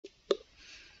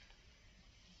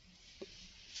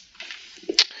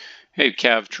Hey,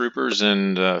 Cav troopers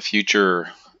and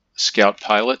future scout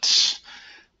pilots,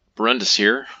 Brundis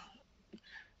here.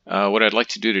 What I'd like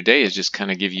to do today is just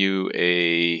kind of give you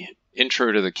a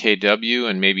intro to the KW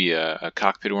and maybe a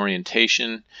cockpit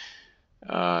orientation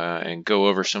and go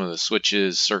over some of the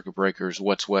switches, circuit breakers,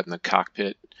 what's what in the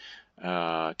cockpit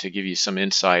to give you some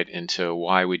insight into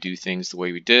why we do things the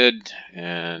way we did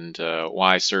and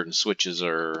why certain switches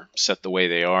are set the way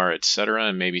they are, etc.,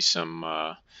 and maybe some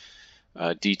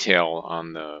detail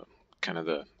on the kind of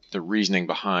the reasoning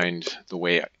behind the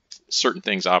way certain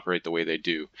things operate the way they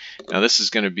do. Now this is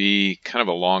going to be kind of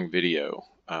a long video.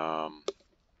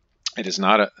 It is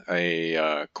not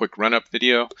a quick run-up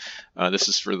video. This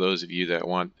is for those of you that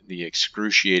want the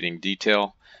excruciating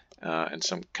detail and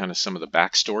some of the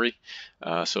backstory.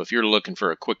 So if you're looking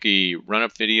for a quickie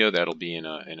run-up video, that'll be in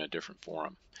a different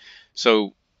forum.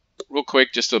 So real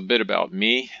quick, just a bit about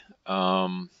me.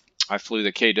 I flew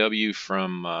the KW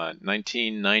from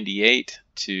 1998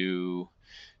 to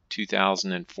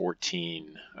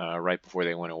 2014, right before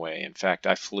they went away. In fact,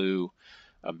 I flew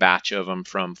a batch of them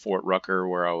from Fort Rucker,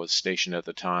 where I was stationed at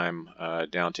the time,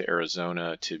 down to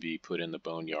Arizona to be put in the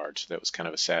boneyard. So that was kind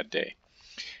of a sad day.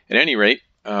 At any rate,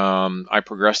 I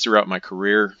progressed throughout my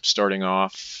career, starting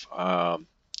off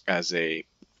as a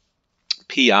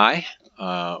PI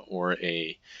or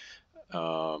a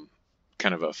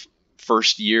kind of a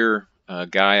first year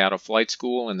guy out of flight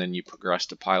school, and then you progress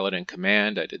to pilot in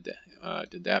command. I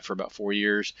did that for about 4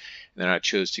 years, and then I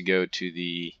chose to go to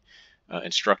the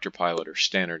instructor pilot or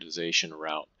standardization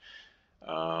route.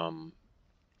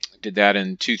 Did that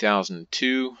in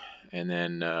 2002, and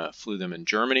then flew them in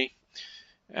Germany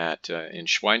in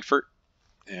Schweinfurt.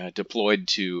 Deployed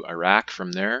to Iraq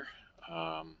from there.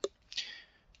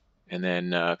 And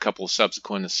then a couple of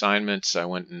subsequent assignments, I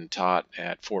went and taught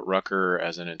at Fort Rucker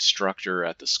as an instructor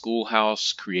at the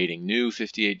schoolhouse, creating new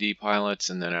 58D pilots.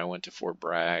 And then I went to Fort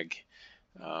Bragg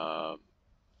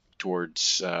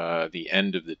towards the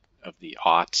end of the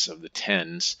aughts, of the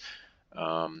tens,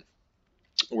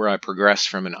 where I progressed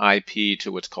from an IP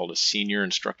to what's called a senior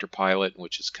instructor pilot,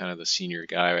 which is kind of the senior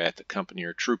guy at the company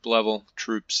or troop level,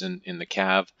 troops in the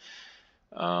CAV.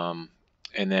 And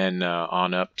then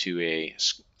on up to a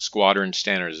squadron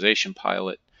standardization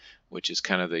pilot, which is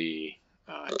kind of the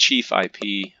chief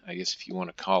IP, I guess if you want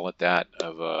to call it that,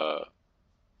 of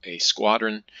a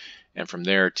squadron, and from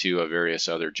there to various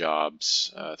other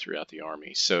jobs throughout the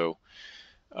Army. So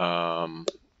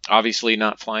obviously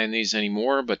not flying these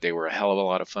anymore, but they were a hell of a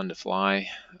lot of fun to fly.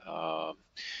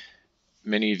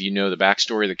 Many of you know the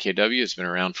backstory of the KW. It's been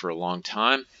around for a long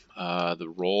time.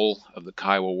 The role of the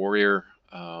Kiowa Warrior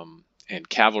and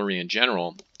cavalry in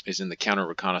general is in the counter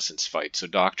reconnaissance fight. So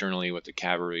doctrinally, what the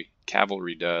cavalry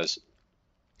does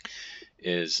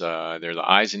is they're the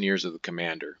eyes and ears of the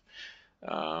commander.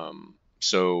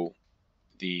 So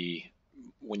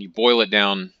when you boil it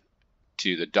down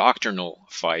to the doctrinal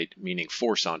fight, meaning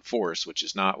force on force, which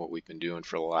is not what we've been doing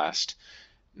for the last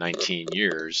 19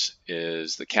 years,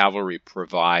 is the cavalry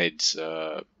provides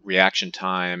reaction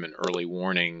time and early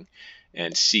warning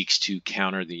and seeks to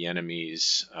counter the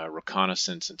enemy's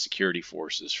reconnaissance and security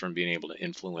forces from being able to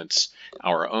influence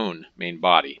our own main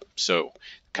body. So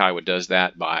Kiowa does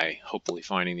that by hopefully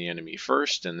finding the enemy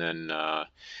first, and then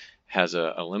has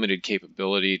a limited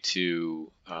capability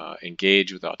to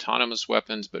engage with autonomous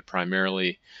weapons, but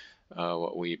primarily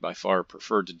what we by far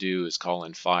prefer to do is call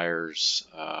in fires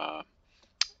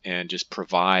and just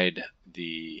provide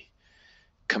the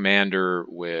commander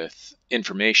with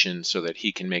information so that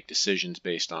he can make decisions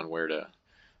based on where to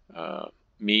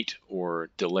meet or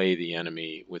delay the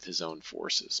enemy with his own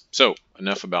forces. So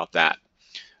enough about that.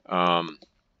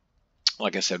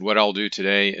 Like I said, what I'll do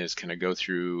today is kind of go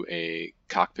through a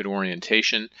cockpit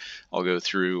orientation. I'll go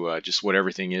through just what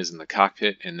everything is in the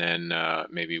cockpit, and then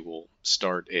maybe we'll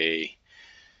start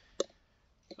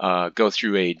go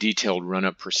through a detailed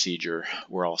run-up procedure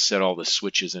where I'll set all the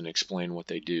switches and explain what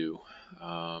they do.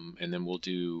 And then we'll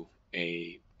do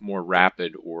a more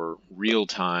rapid or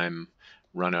real-time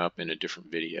run-up in a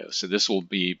different video. So this will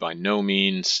be by no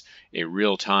means a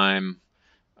real-time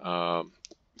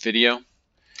video.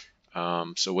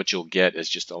 So what you'll get is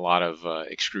just a lot of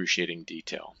excruciating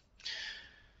detail.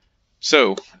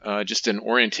 So just an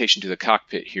orientation to the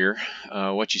cockpit here.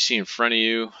 What you see in front of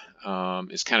you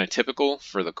is kind of typical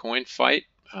for the coin fight.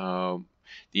 The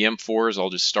M4s, I'll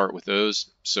just start with those.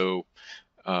 So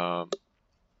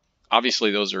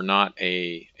obviously those are not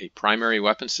a primary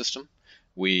weapon system.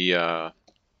 We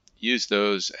use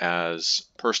those as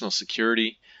personal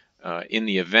security in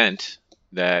the event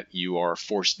that you are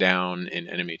forced down in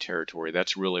enemy territory.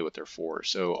 That's really what they're for.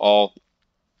 So all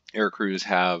Air crews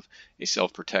have a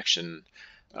self-protection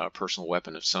personal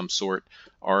weapon of some sort.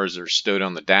 Ours are stowed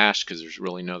on the dash because there's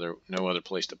really no other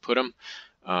place to put them.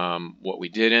 What we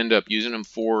did end up using them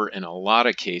for in a lot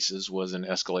of cases was an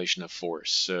escalation of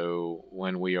force. So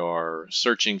when we are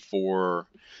searching for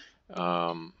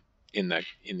in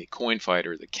the coin fight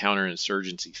or the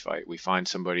counterinsurgency fight, we find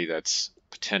somebody that's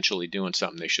potentially doing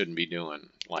something they shouldn't be doing,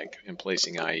 like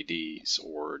emplacing IEDs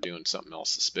or doing something else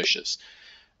suspicious.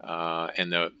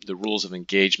 And the rules of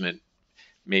engagement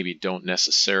maybe don't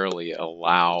necessarily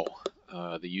allow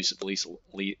the use of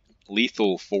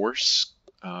lethal force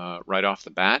right off the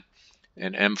bat.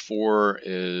 And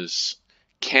M4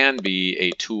 can be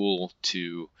a tool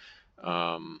to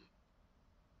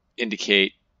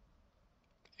indicate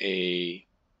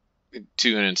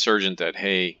to an insurgent that,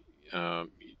 hey,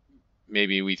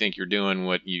 maybe we think you're doing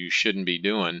what you shouldn't be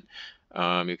doing.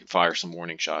 You can fire some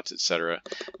warning shots, etc.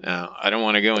 Now, I don't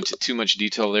want to go into too much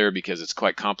detail there because it's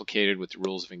quite complicated with the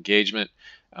rules of engagement,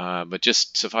 but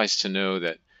just suffice to know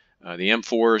that the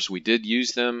M4s, we did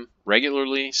use them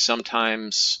regularly,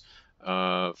 sometimes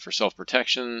for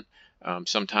self-protection,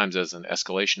 sometimes as an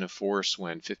escalation of force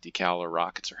when 50 caliber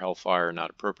rockets or Hellfire are not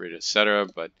appropriate, etc.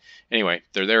 But anyway,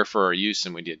 they're there for our use,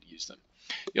 and we did use them.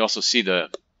 You also see the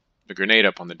grenade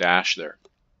up on the dash there.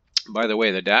 By the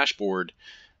way, the dashboard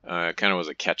kind of was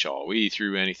a catch-all. We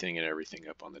threw anything and everything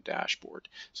up on the dashboard.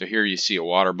 So here you see a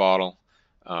water bottle.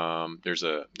 There's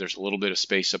a little bit of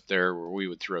space up there where we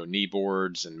would throw knee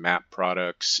boards and map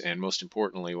products, and most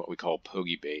importantly, what we call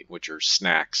pogey bait, which are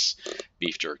snacks,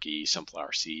 beef jerky,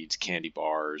 sunflower seeds, candy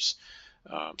bars,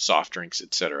 soft drinks,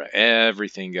 etc.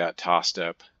 Everything got tossed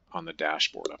up on the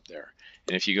dashboard up there.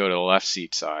 And if you go to the left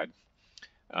seat side,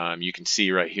 you can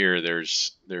see right here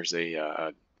there's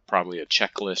probably a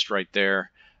checklist right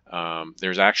there.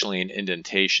 There's actually an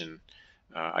indentation.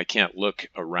 I can't look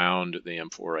around the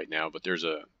M4 right now, but there's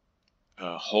a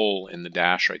hole in the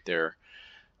dash right there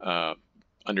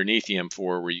underneath the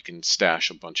M4 where you can stash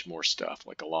a bunch more stuff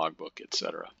like a logbook,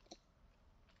 etc.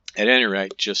 At any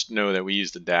rate, just know that we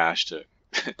use the dash to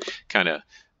kind of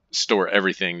store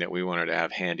everything that we wanted to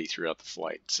have handy throughout the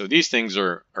flight. So these things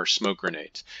are smoke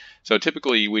grenades. So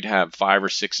typically we'd have 5 or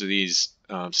 6 of these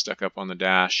stuck up on the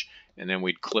dash, and then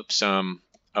we'd clip some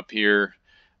up here.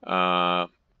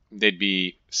 They'd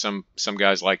be some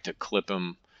guys like to clip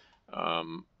them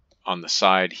on the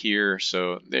side here,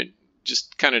 so they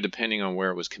just kind of depending on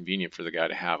where it was convenient for the guy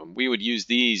to have them. We would use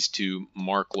these to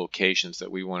mark locations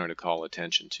that we wanted to call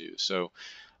attention to. So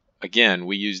again,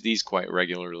 we use these quite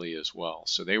regularly as well.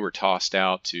 So they were tossed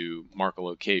out to mark a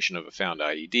location of a found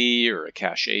IED or a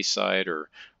cache site or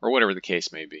whatever the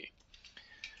case may be.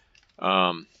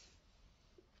 All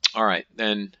right,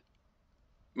 then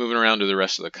moving around to the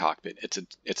rest of the cockpit.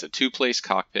 It's a two-place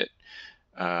cockpit.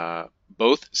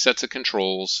 Both sets of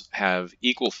controls have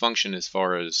equal function as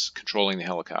far as controlling the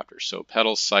helicopter. So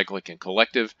pedals, cyclic, and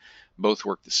collective both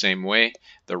work the same way.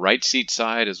 The right seat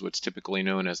side is what's typically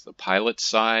known as the pilot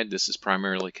side. This is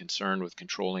primarily concerned with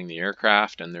controlling the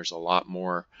aircraft, and there's a lot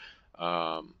more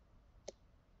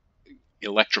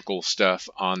electrical stuff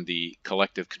on the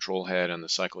collective control head and the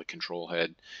cyclic control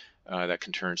head that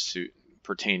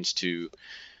pertains to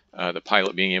the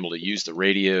pilot being able to use the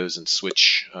radios and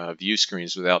switch view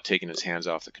screens without taking his hands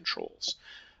off the controls.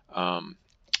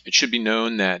 It should be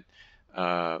known that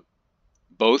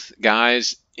both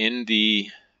guys in the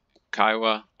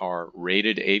Kiowa are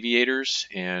rated aviators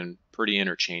and pretty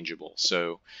interchangeable.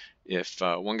 So if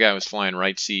one guy was flying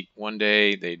right seat one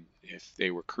day, if they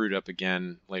were crewed up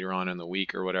again later on in the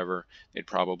week or whatever, they'd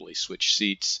probably switch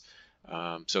seats.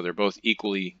 So they're both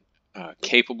equally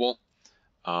capable.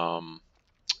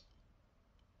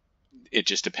 It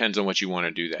just depends on what you want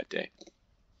to do that day.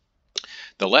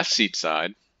 The left seat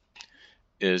side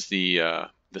is the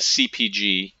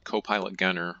CPG, co-pilot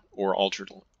gunner, or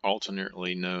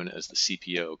alternately known as the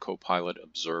CPO, co-pilot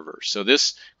observer. So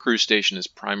this crew station is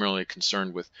primarily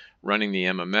concerned with running the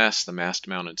MMS, the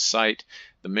mast-mounted sight,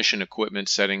 the mission equipment,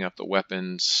 setting up the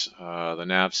weapons, the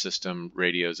nav system,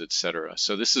 radios, etc.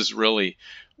 So this is really,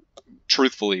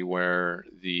 truthfully, where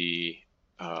the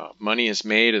money is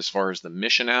made as far as the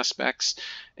mission aspects.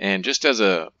 And just as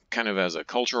a kind of as a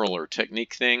cultural or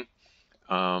technique thing,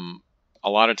 a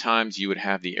lot of times you would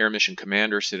have the air mission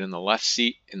commander sit in the left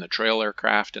seat in the trail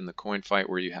aircraft in the coin fight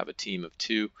where you have a team of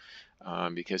 2,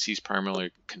 because he's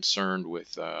primarily concerned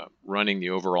with running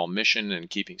the overall mission and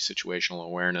keeping situational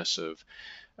awareness of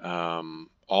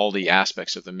all the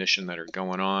aspects of the mission that are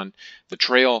going on. The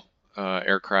trail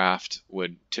aircraft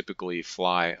would typically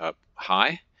fly up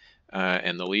high,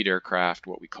 and the lead aircraft,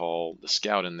 what we call the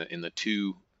scout in the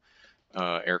 2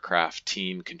 aircraft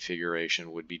team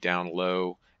configuration would be down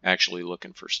low, actually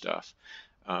looking for stuff.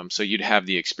 So you'd have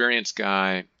the experienced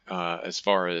guy as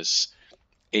far as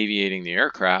aviating the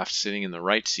aircraft sitting in the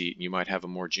right seat, and you might have a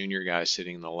more junior guy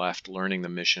sitting in the left, learning the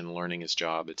mission, learning his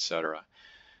job, etc.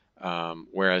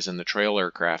 Whereas in the trail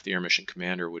aircraft, the air mission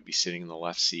commander would be sitting in the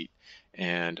left seat,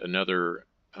 and another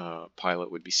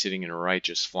pilot would be sitting in the right,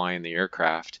 just flying the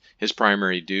aircraft. His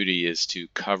primary duty is to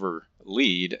cover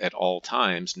lead at all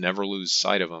times, never lose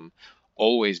sight of him,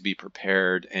 always be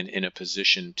prepared and in a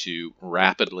position to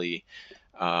rapidly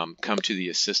come to the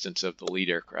assistance of the lead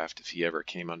aircraft if he ever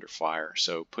came under fire.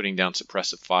 So putting down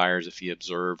suppressive fires if he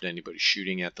observed anybody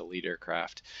shooting at the lead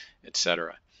aircraft,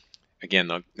 etc.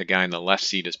 Again, the guy in the left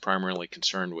seat is primarily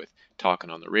concerned with talking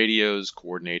on the radios,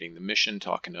 coordinating the mission,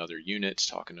 talking to other units,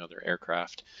 talking to other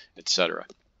aircraft, etc.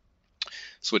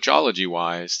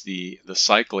 Switchology-wise, the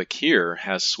cyclic here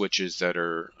has switches that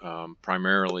are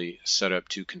primarily set up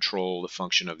to control the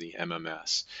function of the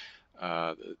MMS.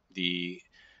 The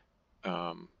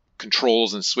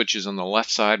controls and switches on the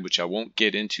left side, which I won't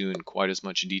get into in quite as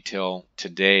much detail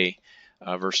today,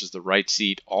 versus the right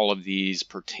seat, all of these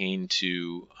pertain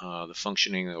to the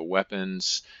functioning of the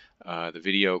weapons, the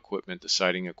video equipment, the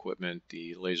sighting equipment,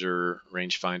 the laser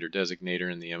rangefinder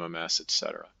designator, and the MMS,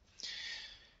 etc.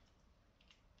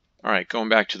 All right, going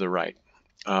back to the right.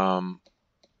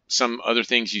 Some other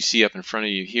things you see up in front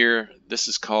of you here, this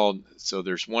is called, so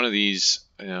there's one of these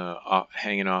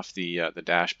hanging off the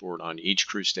dashboard on each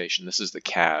crew station. This is the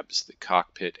CABS, the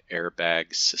Cockpit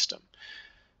Airbag System.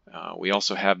 We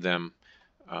also have them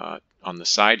on the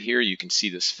side here. You can see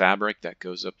this fabric that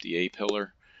goes up the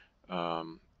A-pillar.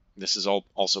 This is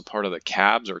also part of the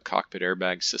CABS, or Cockpit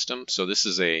Airbag System. So this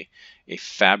is a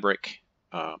fabric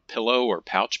pillow or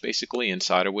pouch, basically,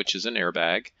 inside of which is an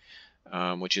airbag,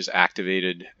 which is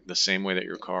activated the same way that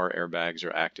your car airbags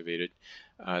are activated.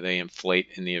 They inflate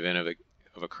in the event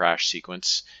of a crash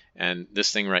sequence. And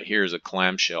this thing right here is a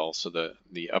clamshell, so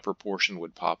the upper portion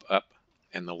would pop up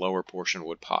and the lower portion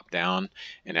would pop down,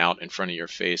 and out in front of your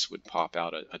face would pop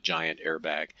out a giant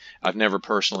airbag. I've never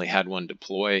personally had one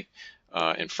deploy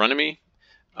in front of me,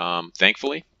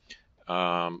 thankfully,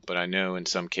 but I know in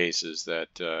some cases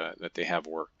that they have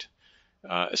worked.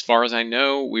 As far as I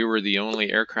know, we were the only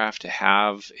aircraft to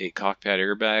have a cockpit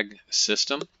airbag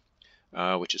system,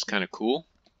 which is kind of cool.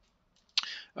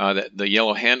 The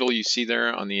yellow handle you see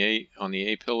there on the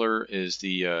A-pillar is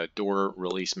the door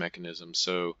release mechanism.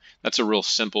 So that's a real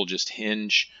simple, just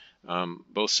hinge.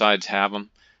 Both sides have them.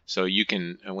 So you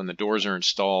can, when the doors are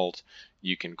installed,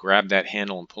 you can grab that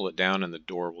handle and pull it down and the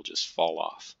door will just fall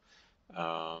off.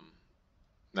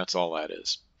 That's all that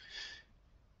is.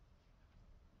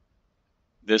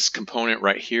 This component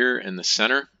right here in the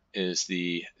center is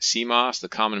the CMOS, the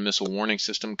Common Missile Warning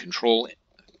System control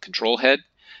head.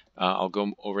 I'll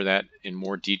go over that in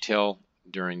more detail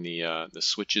during the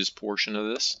switches portion of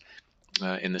this.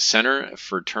 In the center,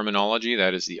 for terminology,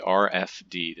 that is the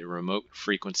RFD, the Remote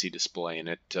Frequency Display, and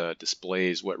it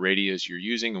displays what radios you're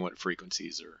using and what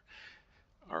frequencies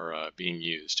are being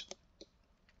used.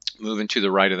 Moving to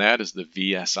the right of that is the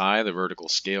VSI, the Vertical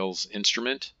Scales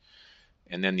Instrument,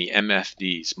 and then the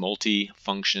MFDs,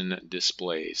 Multi-Function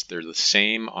Displays. They're the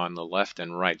same on the left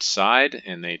and right side,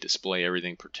 and they display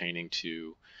everything pertaining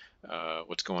to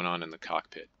what's going on in the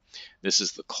cockpit. This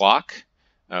is the clock.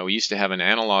 We used to have an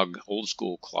analog old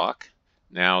school clock.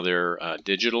 Now they're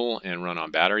digital and run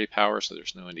on battery power, so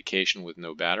there's no indication with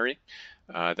no battery.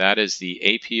 That is the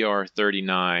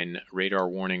APR-39 radar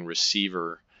warning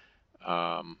receiver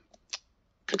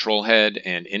control head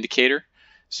and indicator.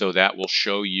 So that will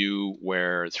show you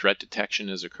where threat detection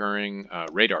is occurring,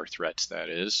 radar threats that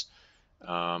is,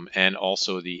 and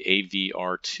also the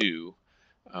AVR2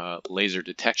 laser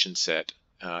detection set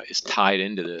is tied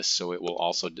into this, so it will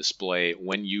also display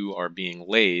when you are being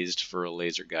lased for a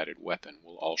laser guided weapon.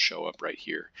 Will all show up right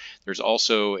here. There's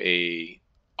also a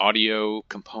audio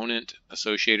component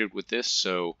associated with this,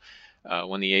 so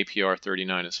when the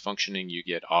APR-39 is functioning, you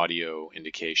get audio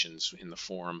indications in the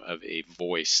form of a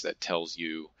voice that tells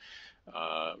you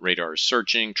radar is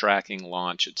searching, tracking,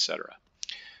 launch, etc.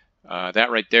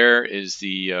 That right there is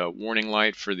the warning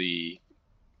light for the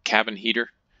cabin heater,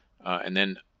 and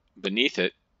then beneath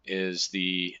it is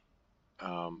the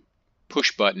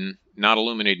push button, not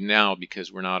illuminated now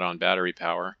because we're not on battery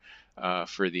power,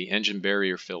 for the engine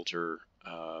barrier filter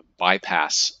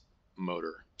bypass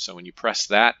motor. So when you press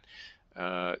that,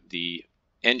 the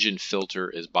engine filter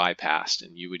is bypassed,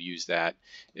 and you would use that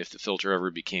if the filter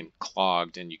ever became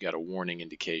clogged and you got a warning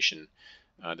indication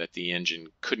that the engine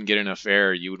couldn't get enough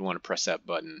air. You would want to press that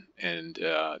button, and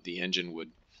the engine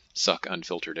would suck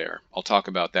unfiltered air. I'll talk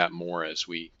about that more as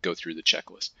we go through the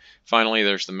checklist. Finally,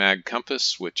 there's the mag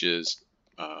compass, which is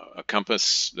a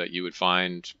compass that you would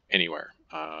find anywhere.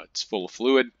 It's full of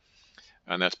fluid,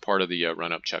 and that's part of the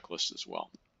run-up checklist as well.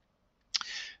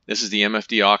 This is the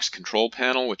MFD aux control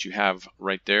panel. What you have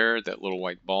right there, that little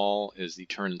white ball, is the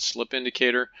turn and slip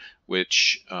indicator,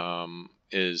 which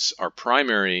is our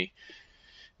primary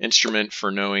instrument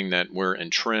for knowing that we're in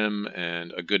trim,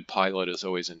 and a good pilot is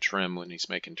always in trim when he's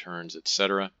making turns,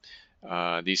 etc.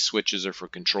 These switches are for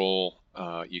control.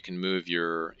 You can move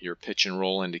your pitch and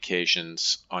roll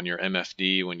indications on your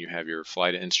MFD when you have your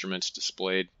flight instruments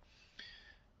displayed.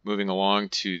 Moving along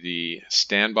to the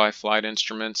standby flight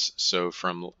instruments. So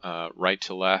from right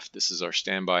to left, this is our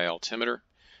standby altimeter,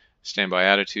 standby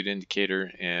attitude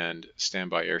indicator, and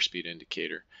standby airspeed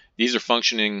indicator. These are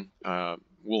functioning,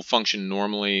 will function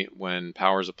normally when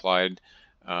power is applied,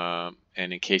 and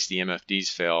in case the MFDs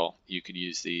fail, you could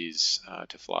use these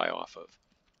to fly off of.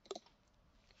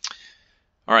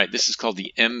 All right, this is called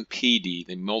the MPD,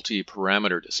 the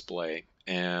multi-parameter display,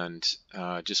 and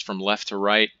just from left to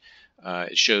right,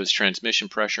 it shows transmission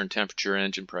pressure and temperature,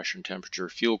 engine pressure and temperature,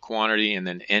 fuel quantity, and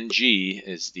then NG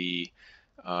is the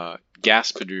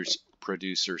gas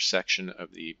producer section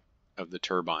of the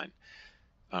turbine.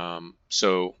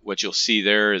 So what you'll see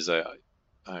there is a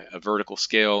vertical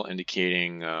scale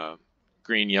indicating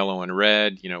green, yellow, and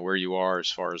red, where you are as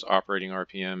far as operating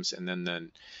RPMs, and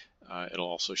then it'll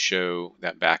also show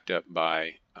that backed up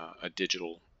by a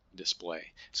digital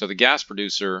display. So the gas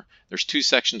producer, there's two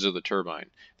sections of the turbine: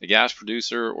 the gas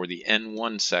producer, or the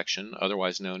N1 section,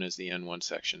 otherwise known as the N1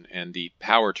 section, and the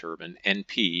power turbine,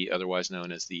 NP, otherwise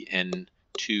known as the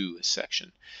N2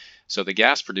 section. So the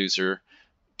gas producer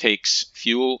takes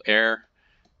fuel, air,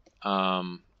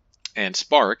 and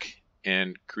spark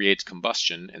and creates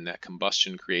combustion, and that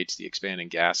combustion creates the expanding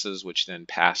gases, which then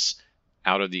pass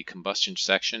out of the combustion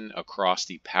section across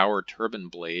the power turbine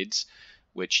blades,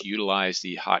 which utilize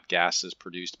the hot gases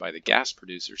produced by the gas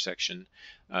producer section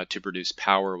to produce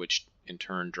power, which in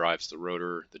turn drives the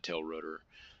rotor, the tail rotor,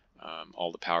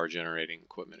 all the power generating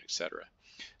equipment, etc.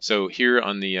 So here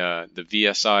on the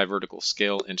VSI vertical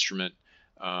scale instrument,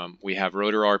 we have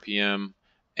rotor RPM,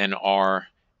 NR,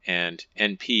 and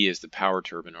NP is the power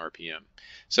turbine RPM.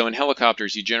 So in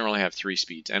helicopters, you generally have three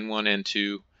speeds: N1,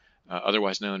 N2,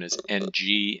 otherwise known as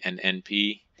NG and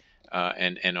NP,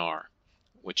 and NR,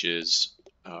 which is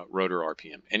rotor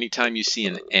RPM. Anytime you see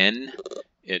an N,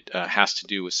 it has to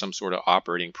do with some sort of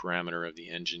operating parameter of the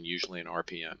engine, usually in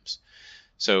RPMs.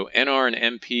 So NR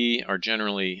and MP are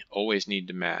generally always need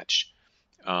to match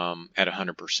at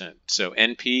 100%. So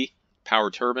NP, power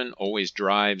turbine, always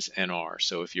drives NR.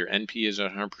 So if your NP is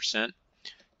at 100%,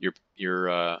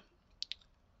 your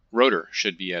rotor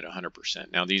should be at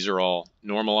 100%. Now these are all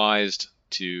normalized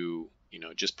to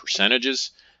just percentages,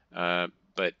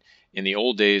 but in the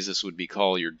old days this would be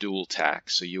called your dual tack.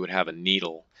 So you would have a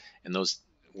needle, and those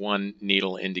one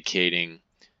needle indicating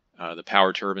the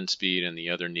power turbine speed and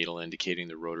the other needle indicating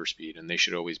the rotor speed, and they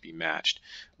should always be matched.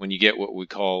 When you get what we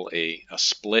call a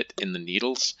split in the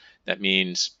needles, that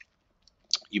means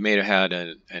you may have had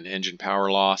an engine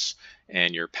power loss,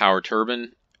 and your power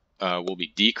turbine will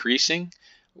be decreasing,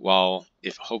 while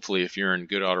hopefully if you're in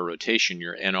good auto rotation,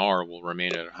 your NR will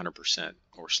remain at 100%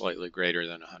 or slightly greater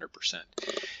than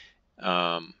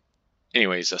 100%.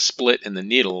 Anyways, a split in the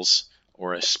needles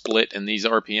or a split in these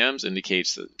RPMs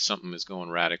indicates that something is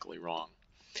going radically wrong.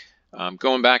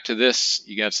 Going back to this,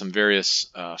 you got some various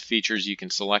features you can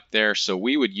select there. So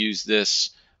we would use this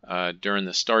during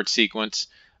the start sequence.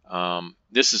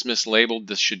 This is mislabeled.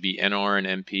 This should be NR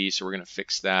and MP, so we're going to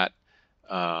fix that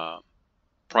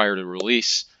prior to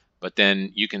release. But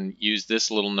then you can use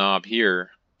this little knob here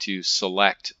to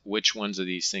select which ones of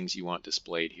these things you want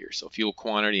displayed here. So fuel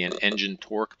quantity and engine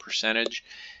torque percentage.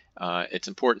 It's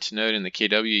important to note in the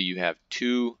KW you have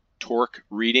two torque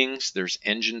readings. There's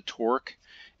engine torque,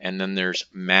 and then there's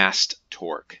mast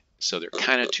torque. So they're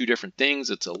kind of two different things.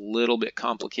 It's a little bit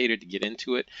complicated to get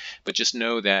into it, but just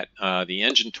know that the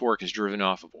engine torque is driven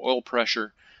off of oil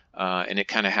pressure, and it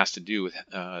kind of has to do with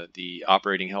the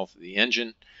operating health of the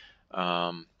engine.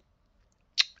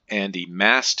 And the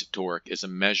mast torque is a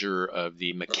measure of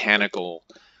the mechanical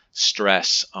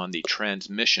stress on the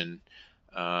transmission,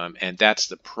 and that's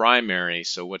the primary.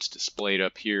 So what's displayed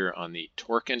up here on the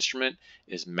torque instrument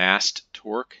is mast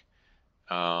torque,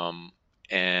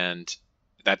 and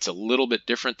that's a little bit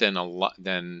different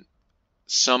than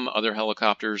some other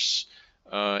helicopters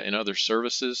in other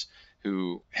services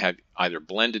who have either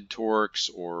blended torques,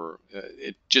 or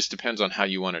it just depends on how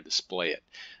you want to display it.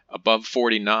 Above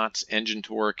 40 knots, engine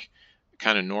torque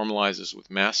kind of normalizes with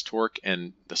mass torque,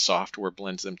 and the software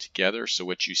blends them together. So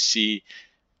what you see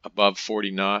above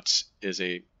 40 knots is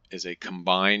a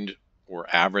combined or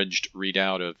averaged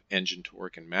readout of engine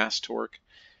torque and mass torque,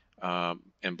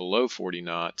 and below 40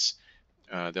 knots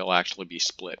they'll actually be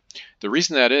split. The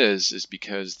reason that is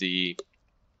because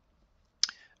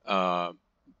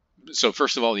so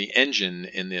first of all, the engine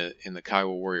in the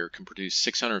Kiowa Warrior can produce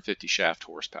 650 shaft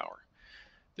horsepower.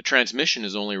 The transmission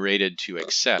is only rated to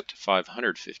accept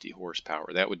 550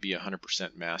 horsepower. That would be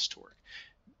 100% mass torque.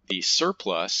 The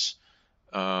surplus,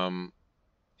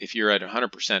 if you're at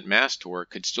 100% mass torque,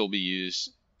 could still be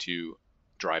used to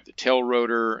drive the tail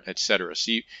rotor, etc.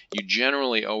 So you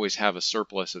generally always have a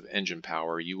surplus of engine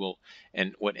power.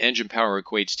 And what engine power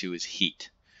equates to is heat.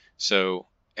 So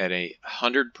at a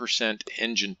 100%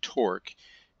 engine torque,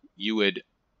 you would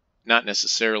not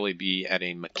necessarily be at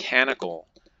a mechanical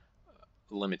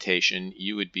limitation,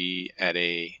 you would be at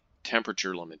a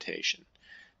temperature limitation.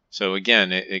 So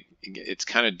again, it's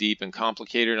kind of deep and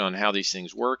complicated on how these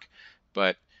things work,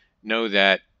 but know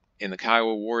that in the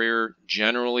Kiowa Warrior,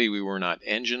 generally we were not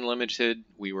engine limited.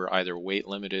 We were either weight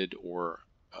limited or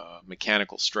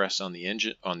mechanical stress on the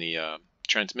engine, on the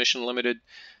transmission limited.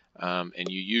 And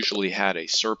you usually had a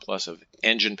surplus of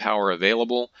engine power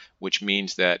available, which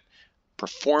means that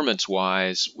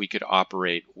performance-wise, we could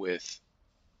operate with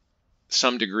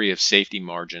some degree of safety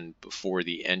margin before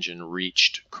the engine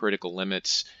reached critical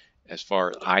limits as far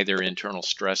as either internal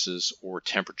stresses or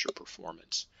temperature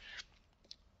performance.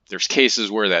 There's cases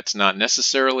where that's not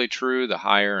necessarily true. The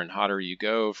higher and hotter you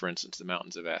go, for instance, the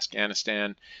mountains of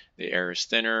Afghanistan, the air is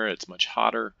thinner, it's much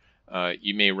hotter.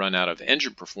 You may run out of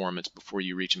engine performance before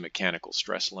you reach a mechanical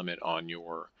stress limit on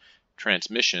your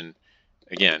transmission.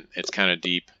 Again, it's kind of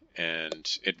deep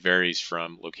and it varies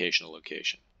from location to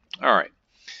location. All right,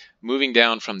 moving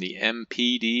down from the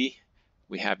MPD,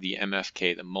 we have the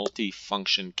MFK, the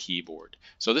multi-function keyboard.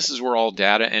 So this is where all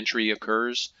data entry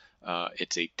occurs.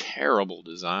 It's a terrible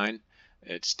design.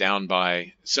 It's down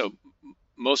by, so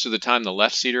most of the time the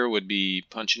left seater would be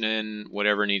punching in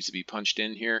whatever needs to be punched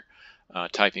in here,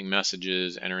 typing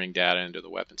messages, entering data into the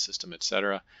weapon system,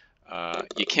 etc.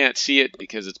 You can't see it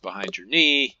because it's behind your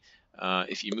knee.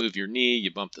 If you move your knee,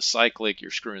 you bump the cyclic,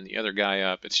 you're screwing the other guy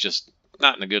up. It's just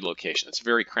not in a good location. It's a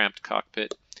very cramped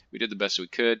cockpit. We did the best we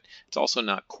could. It's also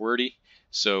not QWERTY,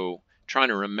 so trying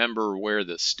to remember where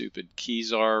the stupid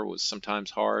keys are was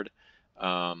sometimes hard.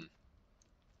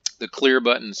 The clear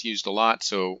button's used a lot,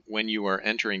 so when you are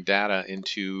entering data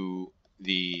into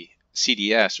the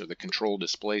CDS, or the control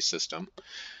display system,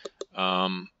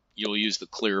 you'll use the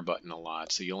clear button a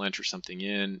lot. So you'll enter something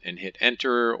in and hit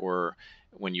enter, or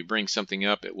when you bring something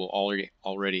up, it will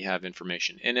already have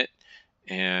information in it,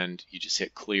 and you just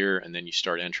hit clear and then you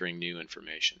start entering new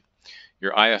information.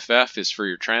 Your IFF is for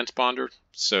your transponder,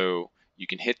 so you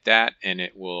can hit that and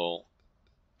it will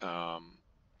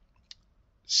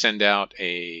send out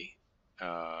a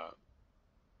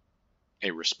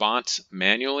response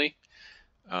manually.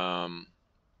 And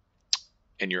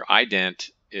your ident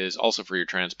is also for your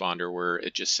transponder, where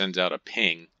it just sends out a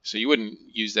ping. So you wouldn't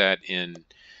use that in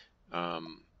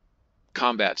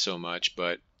combat so much,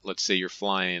 but let's say you're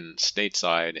flying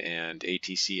stateside and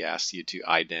ATC asks you to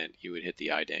ident, you would hit the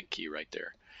ident key right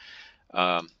there.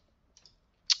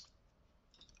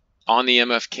 On the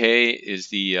MFK is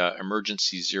the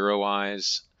emergency zero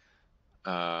eyes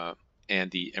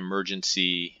and the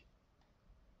emergency.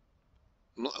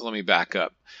 Let me back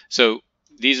up. So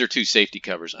these are two safety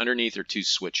covers. Underneath are two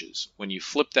switches. When you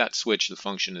flip that switch, the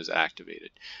function is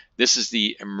activated. This is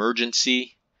the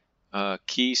emergency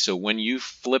key. So when you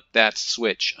flip that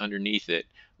switch underneath it,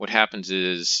 what happens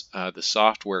is the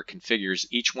software configures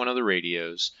each one of the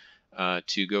radios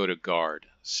to go to guard.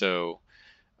 So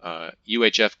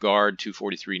UHF guard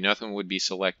 243 nothing would be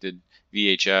selected.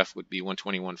 VHF would be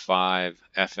 121.5.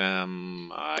 FM,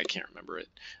 I can't remember it.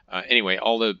 Anyway,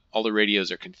 all the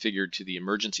radios are configured to the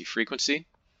emergency frequency.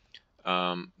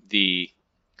 The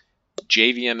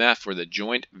JVMF, or the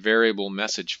Joint Variable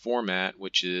Message Format,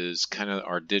 which is kind of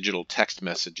our digital text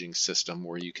messaging system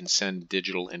where you can send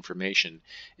digital information,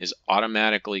 is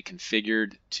automatically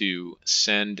configured to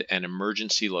send an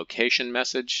emergency location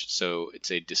message. So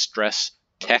it's a distress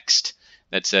text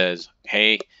that says,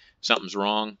 hey, something's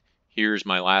wrong, here's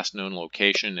my last known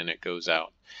location, and it goes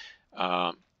out.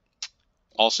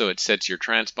 Also, it sets your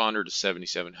transponder to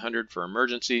 7700 for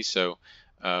emergency. So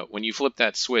when you flip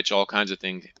that switch, all kinds of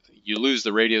things, you lose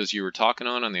the radios you were talking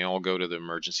on and they all go to the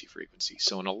emergency frequency.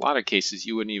 So in a lot of cases,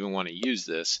 you wouldn't even want to use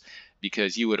this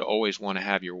because you would always want to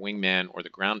have your wingman or the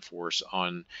ground force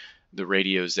on the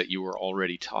radios that you were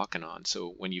already talking on.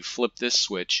 So when you flip this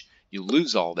switch, you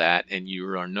lose all that and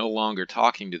you are no longer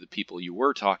talking to the people you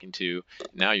were talking to.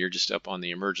 Now you're just up on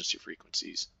the emergency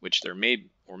frequencies, which there may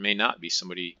or may not be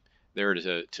somebody there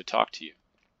to talk to you.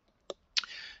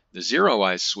 The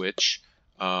zero-eyes switch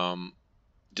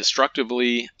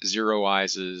destructively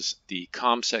zero-eyes the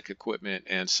ComSec equipment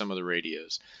and some of the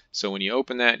radios. So when you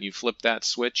open that and you flip that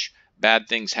switch, bad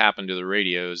things happen to the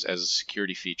radios as a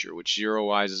security feature, which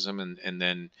zero-eyes them, and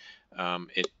then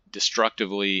it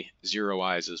destructively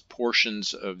zero-eyes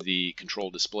portions of the control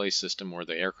display system or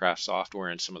the aircraft software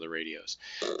and some of the radios.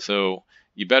 So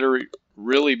you better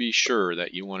really be sure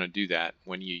that you want to do that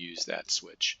when you use that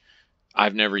switch.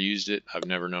 I've never used it. I've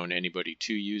never known anybody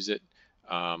to use it.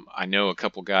 I know a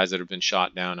couple guys that have been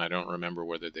shot down. I don't remember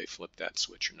whether they flipped that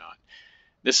switch or not.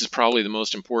 This is probably the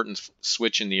most important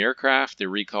switch in the aircraft, the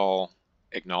recall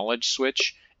acknowledge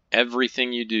switch.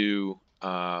 Everything you do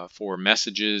for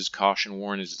messages, caution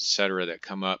warnings, etc. that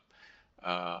come up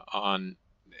on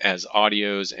as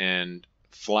audios and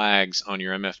flags on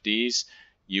your MFDs,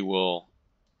 you will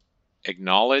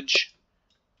acknowledge,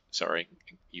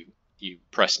 you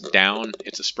press down.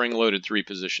 It's a spring-loaded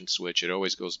 3-position switch. It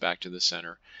always goes back to the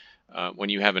center. When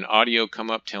you have an audio come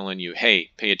up telling you,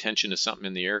 hey, pay attention to something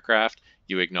in the aircraft,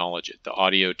 you acknowledge it. The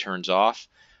audio turns off.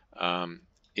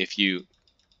 If you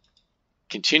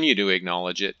continue to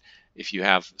acknowledge it, if you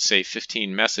have, say,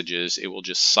 15 messages, it will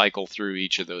just cycle through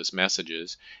each of those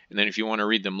messages. And then if you want to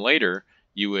read them later,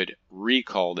 you would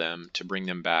recall them to bring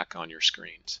them back on your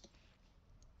screens.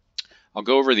 I'll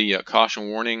go over the caution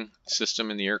warning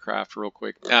system in the aircraft real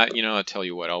quick. I'll tell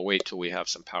you what, I'll wait till we have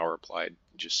some power applied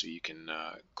just so you can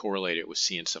correlate it with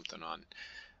seeing something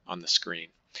on the screen.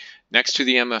 Next to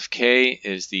the MFK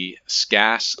is the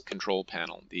SCAS control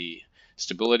panel, the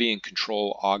Stability and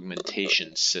Control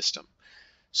Augmentation System.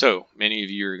 So many of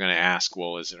you are going to ask,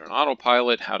 well, is it an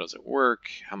autopilot? How does it work?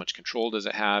 How much control does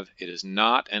it have? It is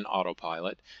not an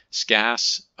autopilot.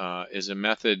 SCAS is a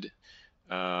method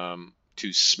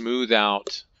to smooth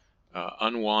out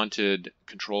unwanted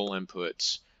control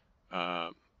inputs,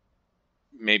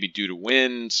 maybe due to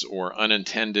winds or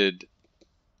unintended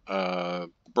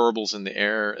burbles in the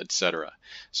air, etc.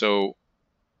 So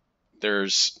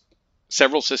there's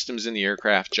several systems in the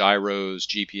aircraft, gyros,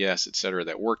 GPS, etc.,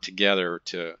 that work together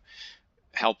to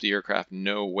help the aircraft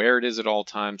know where it is at all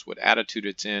times, what attitude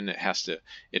it's in.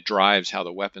 It drives how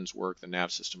the weapons work, the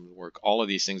nav systems work. All of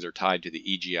these things are tied to the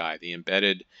EGI, the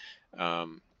embedded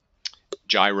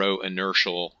gyro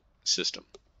inertial system.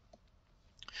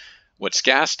 What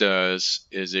SCAS does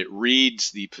is it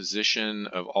reads the position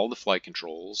of all the flight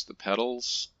controls, the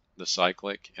pedals, the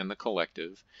cyclic, and the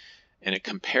collective, and it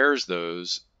compares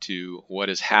those to what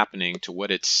is happening, to what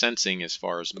it's sensing as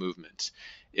far as movements.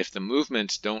 If the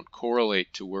movements don't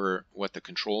correlate to what the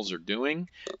controls are doing,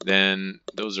 then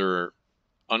those are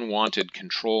unwanted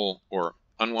control or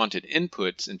unwanted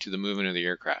inputs into the movement of the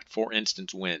aircraft. For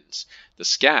instance, winds. The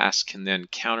SCAS can then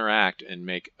counteract and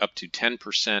make up to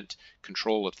 10%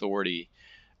 control authority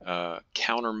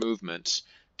counter movements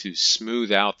to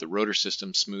smooth out the rotor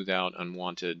system, smooth out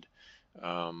unwanted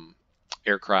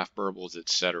aircraft burbles,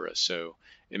 etc. So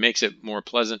it makes it more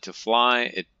pleasant to fly.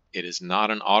 It is not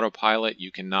an autopilot.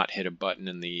 You cannot hit a button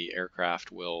and the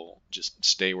aircraft will just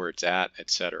stay where it's at,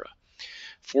 etc.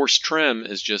 Force trim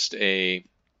is just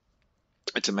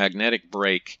it's a magnetic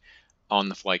brake on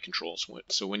the flight controls.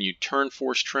 So when you turn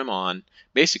force trim on,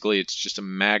 basically it's just a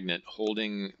magnet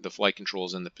holding the flight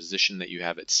controls in the position that you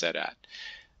have it set at.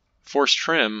 Force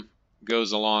trim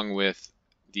goes along with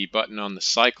the button on the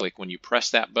cyclic. When you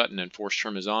press that button and force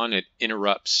trim is on, it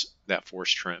interrupts that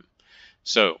force trim.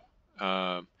 So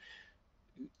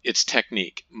it's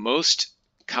technique. Most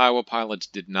Kiowa pilots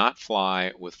did not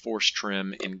fly with force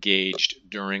trim engaged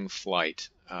during flight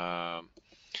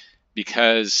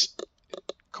because,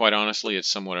 quite honestly, it's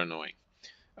somewhat annoying.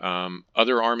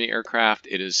 Other Army aircraft,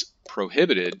 it is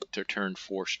prohibited to turn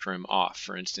force trim off.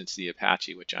 For instance, the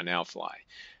Apache, which I now fly.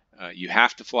 You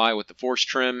have to fly with the force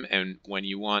trim, and when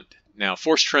you want... Now,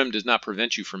 force trim does not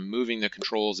prevent you from moving the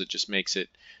controls. It just makes it...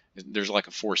 There's like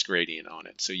a force gradient on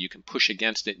it. So you can push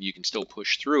against it, and you can still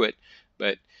push through it.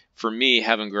 But for me,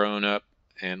 having grown up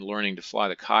and learning to fly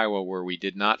the Kiowa where we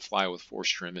did not fly with force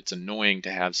trim, it's annoying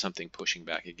to have something pushing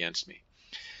back against me.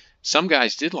 Some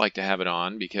guys did like to have it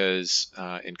on because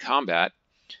in combat,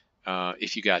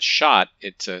 if you got shot,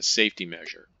 it's a safety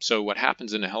measure. So what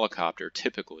happens in a helicopter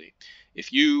typically,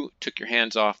 if you took your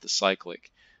hands off the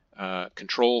cyclic,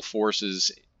 control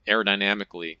forces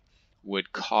aerodynamically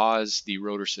would cause the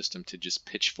rotor system to just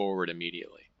pitch forward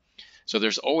immediately. So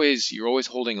you're always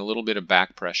holding a little bit of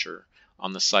back pressure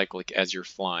on the cyclic as you're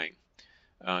flying.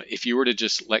 If you were to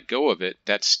just let go of it,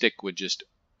 that stick would just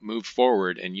move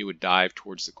forward and you would dive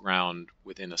towards the ground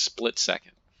within a split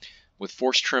second. With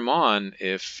force trim on,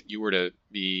 if you were to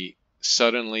be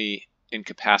suddenly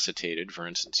incapacitated, for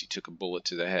instance, you took a bullet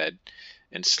to the head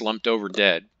and slumped over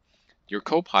dead, your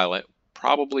co-pilot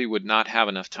probably would not have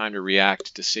enough time to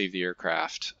react to save the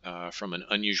aircraft from an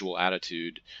unusual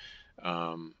attitude.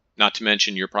 Not to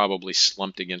mention you're probably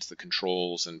slumped against the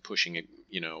controls and pushing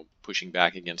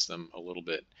back against them a little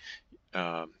bit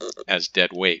as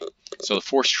dead weight. So the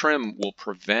force trim will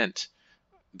prevent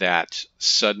that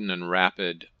sudden and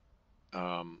rapid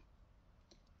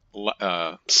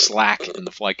slack in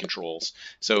the flight controls.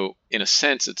 So in a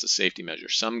sense, it's a safety measure.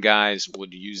 Some guys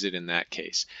would use it in that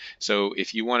case. So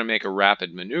if you want to make a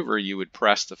rapid maneuver, you would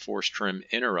press the force trim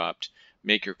interrupt,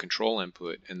 make your control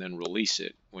input, and then release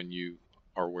it when you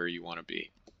are where you want to be.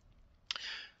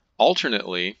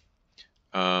 Alternately,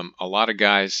 a lot of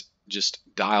guys just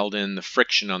dialed in the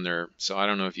friction on their, so I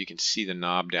don't know if you can see the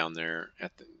knob down there.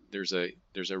 There's a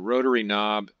rotary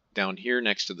knob down here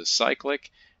next to the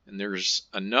cyclic, and there's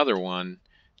another one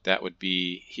that would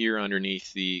be here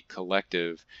underneath the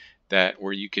collective, that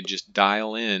where you could just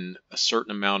dial in a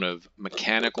certain amount of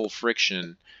mechanical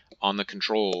friction on the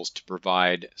controls to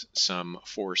provide some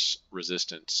force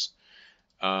resistance.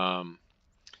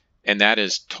 And that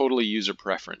is totally user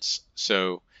preference.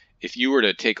 So if you were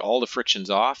to take all the frictions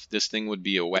off, this thing would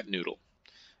be a wet noodle.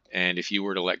 And if you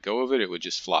were to let go of it, it would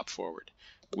just flop forward.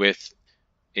 With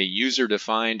a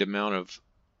user-defined amount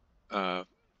of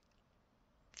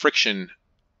friction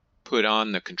put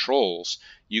on the controls,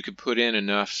 you could put in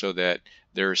enough so that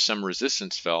there's some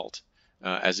resistance felt,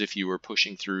 as if you were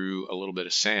pushing through a little bit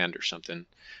of sand or something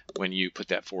when you put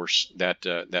that force,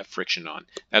 that friction on.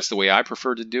 That's the way I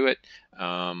prefer to do it.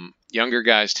 Younger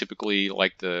guys typically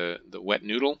like the wet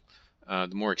noodle. The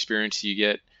more experience you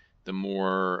get, the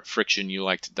more friction you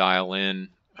like to dial in.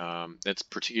 That's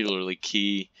particularly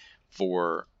key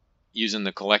for using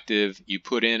the collective. You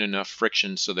put in enough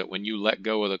friction so that when you let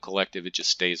go of the collective, it just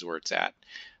stays where it's at.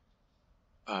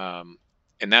 And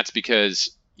that's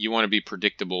because you want to be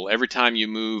predictable. Every time you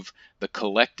move the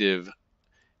collective,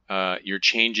 you're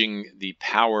changing the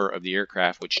power of the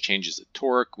aircraft, which changes the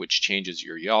torque, which changes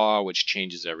your yaw, which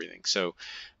changes everything. So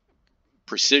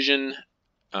precision,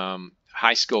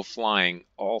 high skill flying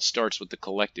all starts with the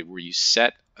collective, where you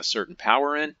set a certain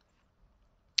power in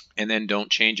and then don't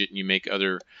change it, and you make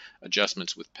other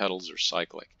adjustments with pedals or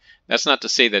cyclic. That's not to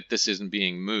say that this isn't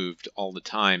being moved all the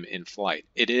time in flight.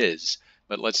 It is,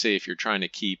 but let's say if you're trying to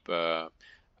keep a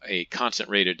constant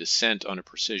rate of descent on a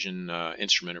precision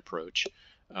instrument approach,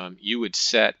 you would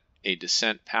set a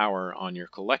descent power on your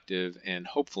collective and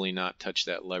hopefully not touch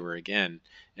that lever again,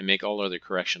 and make all other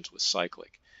corrections with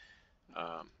cyclic.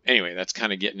 Anyway, that's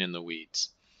kind of getting in the weeds.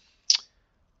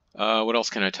 What else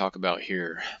can I talk about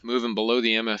here? Moving below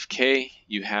the MFK,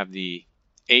 you have the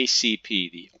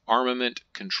ACP, the Armament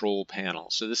Control Panel.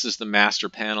 So this is the master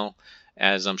panel,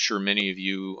 as I'm sure many of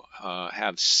you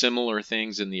have similar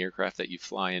things in the aircraft that you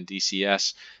fly in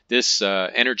DCS. This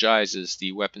energizes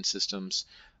the weapon systems.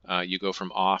 You go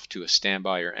from off to a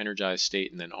standby or energized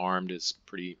state, and then armed is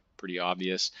pretty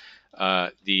obvious.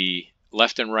 The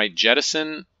left and right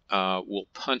jettison will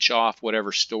punch off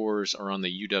whatever stores are on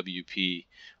the UWP,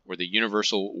 or the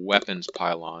Universal Weapons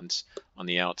pylons on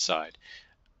the outside.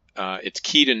 It's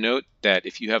key to note that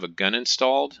if you have a gun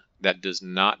installed, that does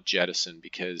not jettison,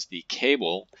 because the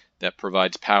cable that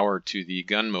provides power to the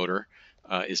gun motor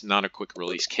is not a quick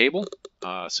release cable.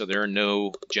 So there are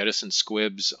no jettison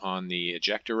squibs on the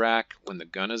ejector rack when the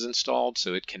gun is installed,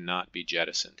 so it cannot be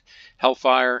jettisoned.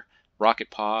 Hellfire,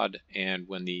 rocket pod, and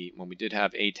when we did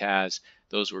have ATAS,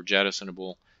 those were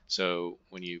jettisonable. So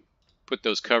when you put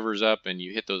those covers up and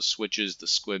you hit those switches, the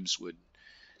squibs would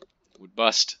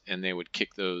bust and they would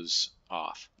kick those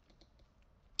off.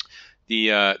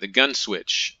 The gun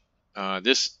switch,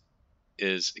 this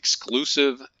is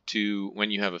exclusive to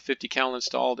when you have a 50 cal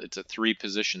installed. It's a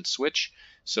 3-position switch.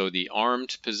 So the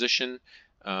armed position,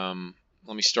 let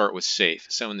me start with safe.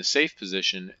 So in the safe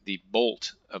position, the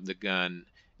bolt of the gun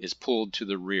is pulled to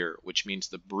the rear, which means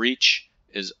the breech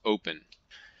is open.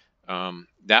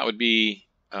 That would be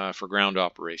for ground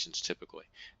operations typically.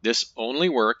 This only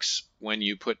works when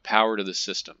you put power to the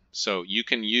system. So you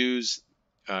can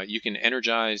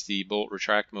energize the bolt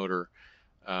retract motor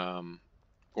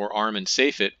or arm and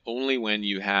safe it only when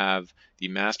you have the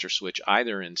master switch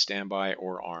either in standby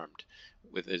or armed.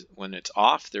 When it's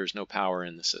off, there's no power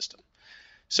in the system.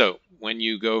 So when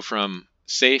you go from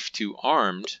safe to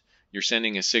armed, you're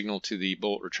sending a signal to the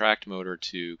bolt retract motor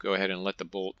to go ahead and let the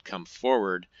bolt come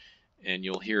forward, and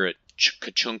you'll hear it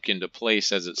ka-chunk into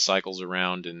place as it cycles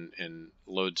around and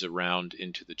loads around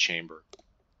into the chamber.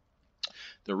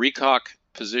 The recock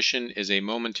position is a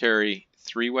momentary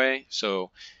three-way,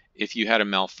 so if you had a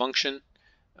malfunction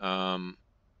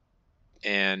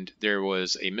and there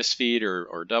was a misfeed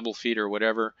or double feed or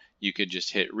whatever, you could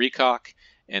just hit recock,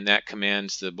 and that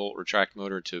commands the bolt retract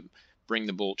motor to bring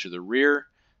the bolt to the rear,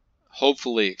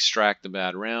 hopefully extract the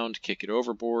bad round, kick it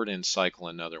overboard, and cycle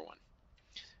another one.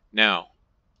 Now,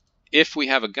 if we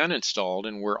have a gun installed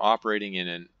and we're operating in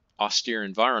an austere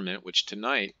environment, which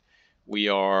tonight we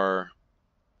are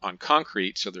on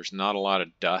concrete, so there's not a lot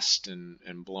of dust and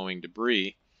blowing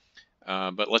debris,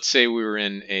 but let's say we were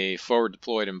in a forward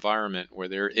deployed environment where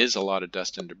there is a lot of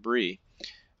dust and debris.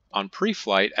 On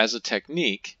pre-flight, as a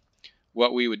technique,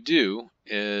 what we would do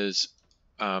is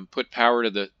put power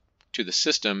to the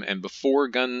system, and before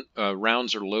gun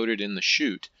rounds are loaded in the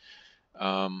chute,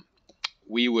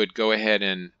 we would go ahead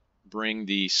and bring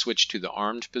the switch to the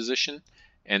armed position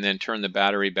and then turn the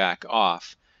battery back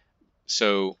off.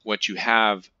 So what you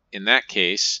have in that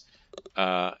case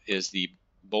is the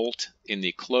bolt in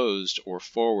the closed or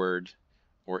forward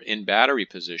or in battery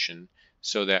position,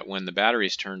 so that when the battery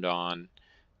is turned on,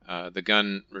 the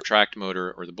gun retract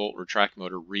motor or the bolt retract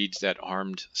motor reads that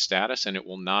armed status, and it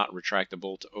will not retract the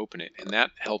bolt to open it. And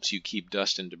that helps you keep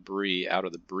dust and debris out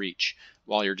of the breech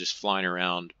while you're just flying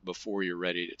around before you're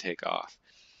ready to take off.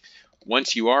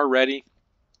 Once you are ready,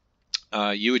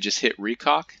 you would just hit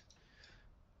recock,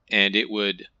 and it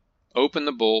would open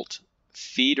the bolt,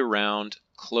 feed around,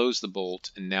 close the bolt,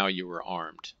 and now you are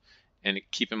armed. And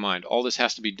keep in mind, all this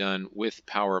has to be done with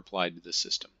power applied to the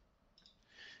system.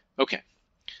 Okay,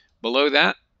 below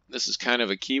that, this is kind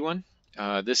of a key one.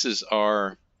 This is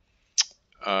our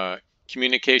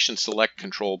communication select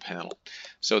control panel.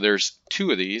 So there's two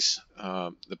of these.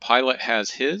 The pilot has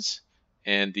his,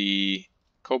 and the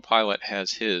co-pilot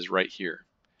has his right here.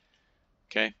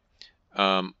 Okay.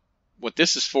 What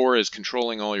this is for is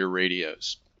controlling all your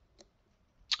radios.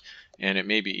 And it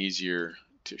may be easier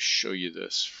to show you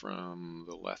this from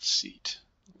the left seat.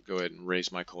 Go ahead and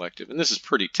raise my collective. And this is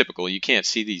pretty typical. You can't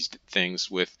see these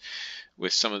things with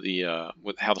some of the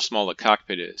with how small the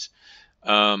cockpit is.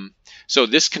 So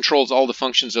this controls all the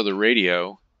functions of the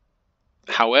radio.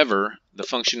 However, the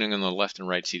functioning on the left and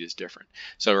right seat is different.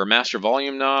 So our master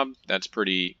volume knob, that's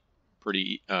pretty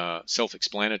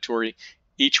self-explanatory.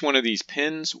 Each one of these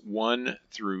pins, 1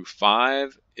 through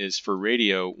 5, is for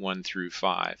radio 1 through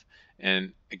 5.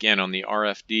 And again, on the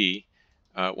RFD,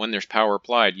 when there's power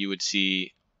applied, you would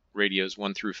see radios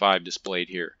 1 through 5 displayed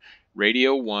here.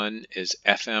 Radio 1 is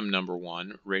FM number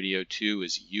 1, radio 2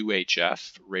 is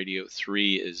UHF, radio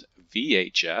 3 is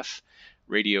VHF,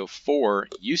 radio 4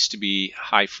 used to be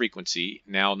high frequency,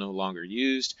 now no longer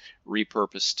used,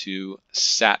 repurposed to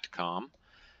SATCOM,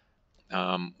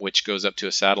 which goes up to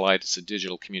a satellite. It's a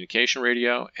digital communication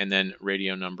radio. And then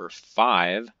radio number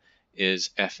 5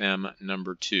 is FM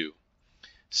number 2.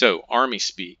 So Army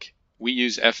speak, we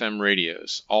use FM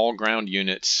radios. All ground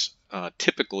units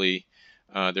typically,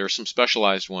 there are some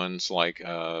specialized ones like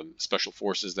Special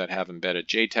Forces that have embedded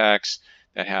JTACs,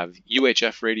 that have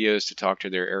UHF radios to talk to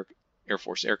their Air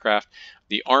Force aircraft.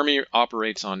 The Army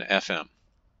operates on FM.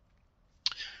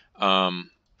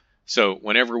 So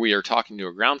whenever we are talking to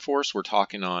a ground force, we're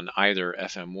talking on either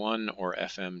FM1 or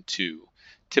FM2.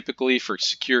 Typically for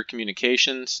secure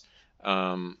communications,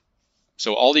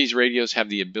 so all these radios have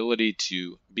the ability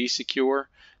to be secure.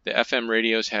 The FM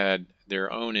radios had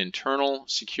their own internal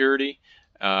security,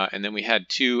 and then we had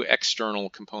two external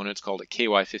components called a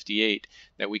KY58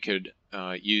 that we could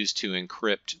use to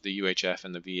encrypt the UHF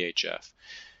and the VHF.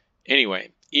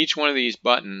 Anyway, each one of these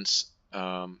buttons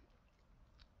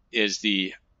is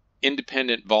the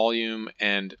independent volume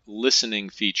and listening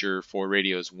feature for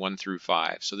radios 1 through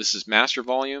 5. So this is master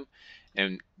volume,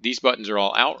 and these buttons are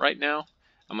all out right now.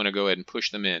 I'm going to go ahead and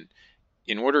push them in.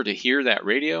 In order to hear that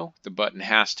radio, the button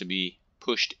has to be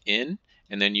pushed in,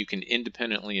 and then you can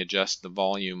independently adjust the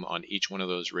volume on each one of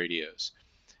those radios.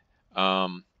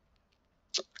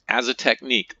 As a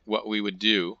technique, what we would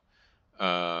do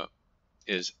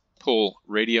is pull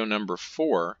radio number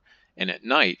 4, and at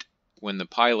night, when the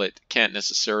pilot can't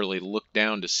necessarily look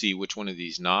down to see which one of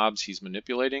these knobs he's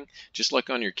manipulating, just like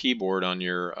on your keyboard on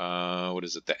your, what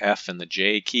is it, the F and the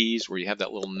J keys, where you have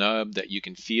that little nub that you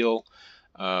can feel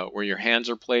where your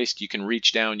hands are placed, you can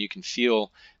reach down, you can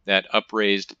feel that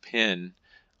upraised pin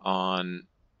on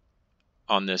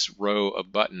this row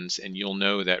of buttons, and you'll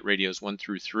know that radios 1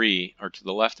 through 3 are to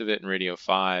the left of it, and radio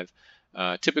 5.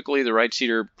 Typically, the right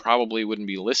seater probably wouldn't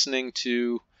be listening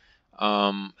to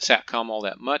SATCOM all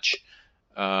that much,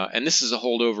 And this is a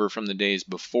holdover from the days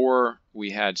before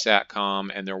we had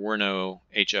SATCOM and there were no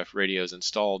HF radios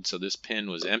installed, so this pin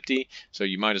was empty. So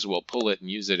you might as well pull it and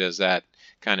use it as that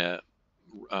kind of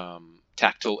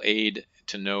tactile aid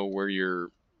to know where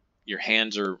your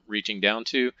hands are reaching down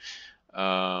to.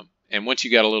 And once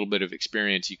you got a little bit of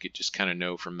experience, you could just kind of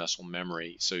know from muscle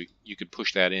memory. So you could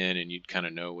push that in and you'd kind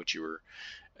of know what you were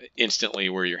instantly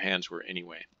where your hands were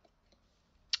anyway.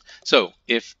 So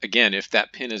if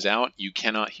that pin is out, you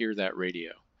cannot hear that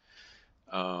radio.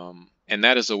 And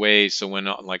that is a way, so when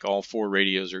like all 4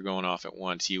 radios are going off at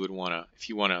once, you would want to, if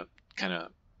you want to kind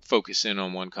of focus in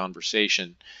on one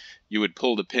conversation, you would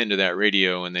pull the pin to that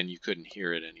radio and then you couldn't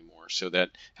hear it anymore. So that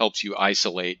helps you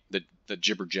isolate the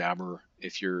jibber jabber.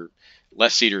 If your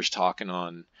left seater's talking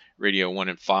on radio 1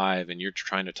 and 5 and you're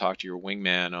trying to talk to your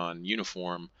wingman on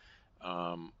uniform,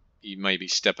 you might be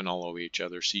stepping all over each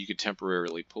other. So you could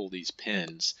temporarily pull these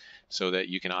pins so that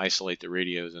you can isolate the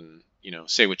radios and, you know,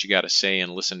 say what you got to say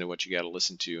and listen to what you got to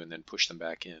listen to and then push them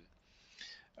back in.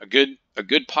 A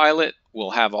good pilot will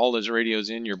have all those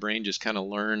radios in. Your brain just kind of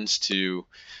learns to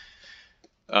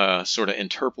sort of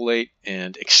interpolate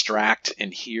and extract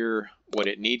and hear what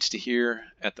it needs to hear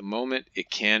at the moment. It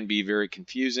can be very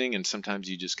confusing, and sometimes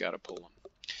you just got to pull them.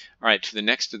 All right, to the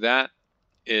next to that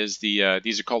is these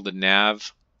are called the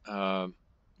nav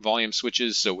volume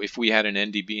switches. So if we had an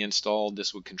NDB installed,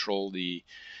 this would control the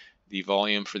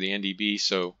volume for the NDB.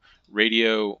 So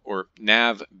radio or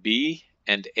nav B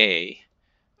and A.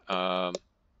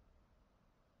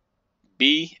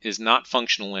 B is not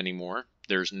functional anymore.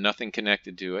 There's nothing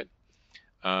connected to it.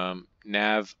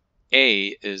 Nav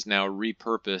A is now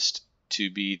repurposed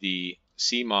to be the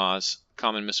CMOS,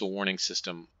 Common Missile Warning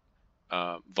System,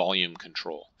 volume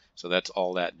control. So that's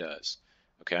all that does.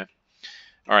 Okay.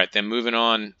 All right, then moving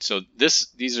on. So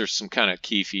these are some kind of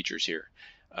key features here.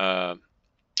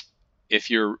 If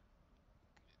your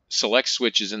select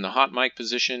switch is in the hot mic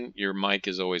position, your mic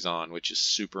is always on, which is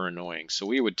super annoying. So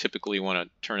we would typically want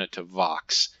to turn it to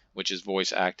Vox, which is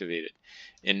voice activated.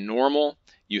 In normal,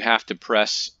 you have to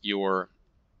press your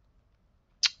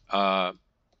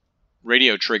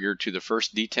radio trigger to the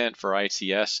first detent for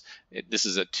ICS. This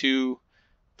is a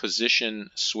 2-position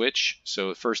switch,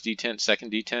 so first detent,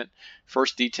 second detent.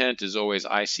 First detent is always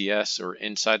ICS or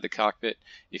inside the cockpit.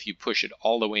 If you push it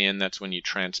all the way in, that's when you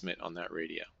transmit on that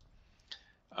radio.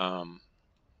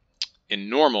 In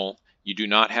normal, you do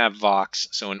not have Vox,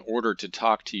 so in order to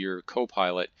talk to your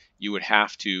co-pilot, you would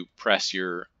have to press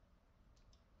your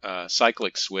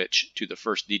cyclic switch to the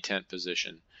first detent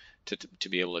position to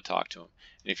be able to talk to him.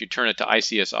 And if you turn it to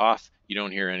ICS off, you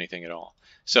don't hear anything at all.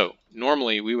 So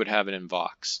normally we would have it in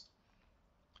Vox.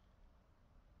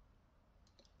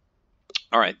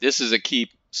 All right, this is a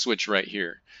key switch right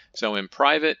here. So in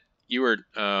private, you are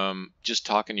just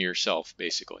talking to yourself,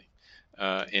 basically.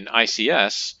 In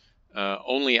ICS,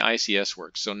 only ICS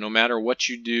works. So no matter what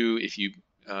you do, if you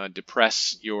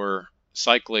depress your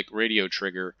cyclic radio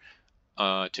trigger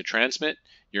to transmit,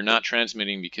 you're not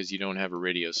transmitting because you don't have a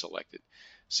radio selected.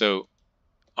 So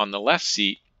on the left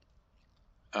seat,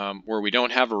 where we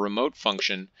don't have a remote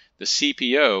function, the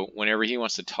CPO, whenever he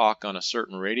wants to talk on a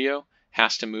certain radio,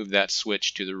 has to move that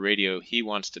switch to the radio he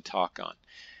wants to talk on.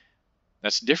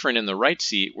 That's different in the right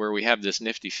seat, where we have this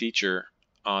nifty feature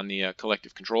on the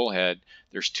collective control head.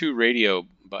 There's 2 radio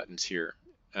buttons here,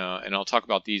 and I'll talk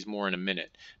about these more in a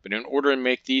minute. But in order to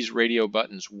make these radio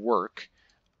buttons work,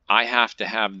 I have to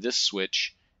have this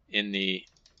switch in the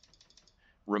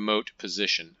remote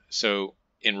position. So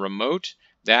in remote,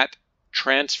 that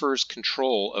transfers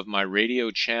control of my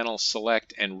radio channel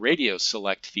select and radio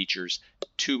select features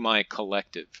to my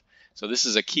collective. So this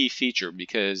is a key feature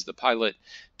because the pilot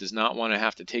does not want to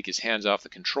have to take his hands off the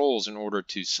controls in order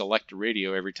to select a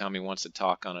radio every time he wants to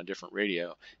talk on a different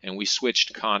radio. And we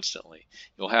switched constantly.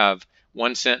 You'll have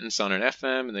one sentence on an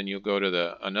FM, and then you'll go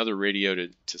to another radio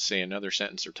to say another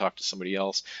sentence or talk to somebody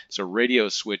else. So radio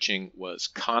switching was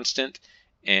constant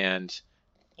and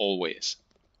always.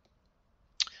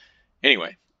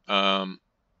 Anyway,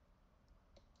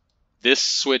 this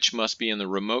switch must be in the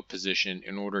remote position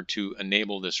in order to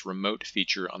enable this remote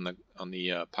feature on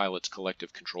the pilot's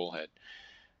collective control head.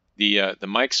 The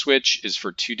mic switch is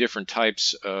for 2 different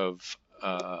types of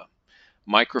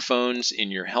microphones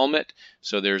in your helmet.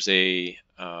 So there's a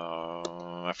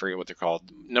I forget what they're called.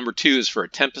 Number 2 is for a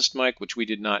Tempest mic, which we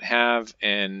did not have,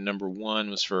 and number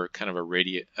 1 was for kind of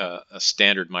a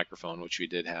standard microphone, which we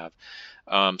did have.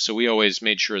 So we always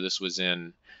made sure this was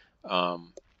in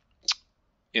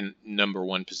number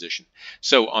 1 position.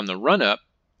 So on the run-up,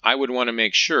 I would want to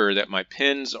make sure that my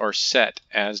pins are set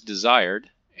as desired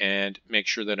and make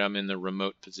sure that I'm in the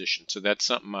remote position. So that's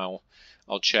something I'll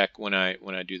I'll check when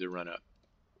I do the run up.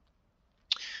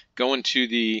 Going to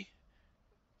the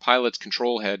pilot's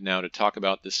control head now to talk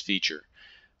about this feature.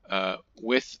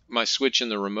 With my switch in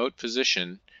the remote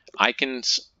position, I can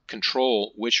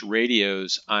control which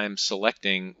radios I'm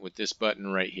selecting with this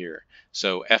button right here.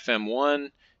 So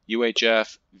FM1,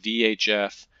 UHF,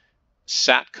 VHF,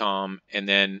 SATCOM, and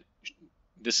then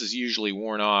this is usually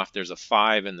worn off. There's a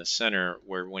 5 in the center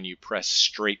where when you press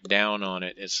straight down on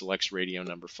it, it selects radio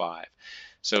number 5.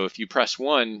 So if you press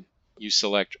 1, you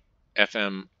select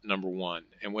FM number 1.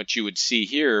 And what you would see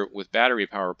here with battery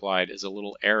power applied is a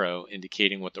little arrow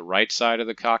indicating what the right side of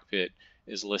the cockpit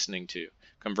is listening to.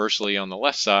 Conversely, on the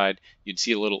left side, you'd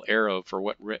see a little arrow for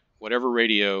whatever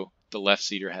radio the left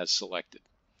seater has selected.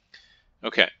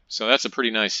 Okay, so that's a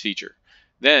pretty nice feature.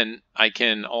 Then I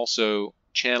can also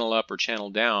channel up or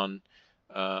channel down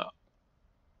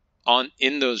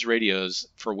in those radios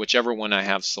for whichever one I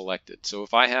have selected. So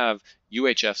if I have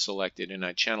UHF selected and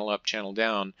I channel up, channel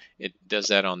down, it does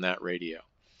that on that radio.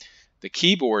 The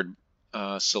keyboard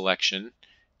selection,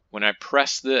 when I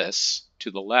press this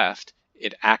to the left,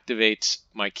 it activates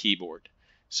my keyboard.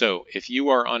 So if you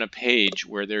are on a page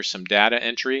where there's some data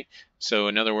entry, so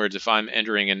in other words, if I'm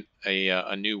entering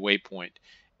a new waypoint,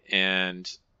 and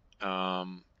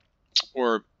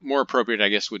or more appropriate, I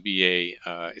guess, would be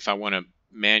if I want to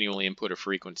manually input a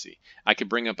frequency, I could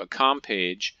bring up a COM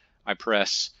page, I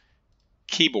press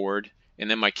keyboard,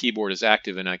 and then my keyboard is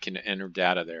active and I can enter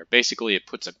data there. Basically, it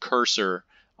puts a cursor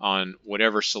on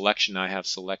whatever selection I have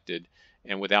selected,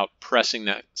 and without pressing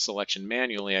that selection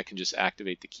manually, I can just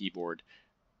activate the keyboard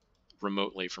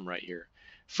remotely from right here.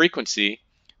 Frequency,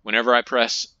 whenever I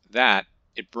press that,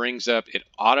 it brings up, it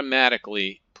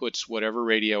automatically puts whatever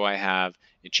radio I have,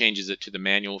 it changes it to the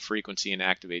manual frequency and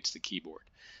activates the keyboard.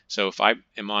 So if I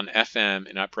am on FM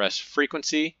and I press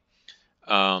frequency,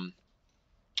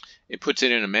 it puts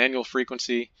it in a manual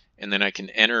frequency, and then I can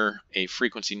enter a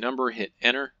frequency number, hit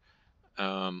enter,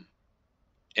 and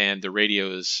the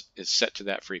radio is set to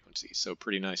that frequency. So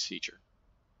pretty nice feature.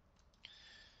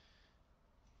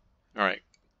 All right,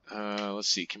 let's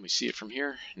see, can we see it from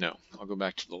here? No, I'll go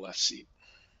back to the left seat.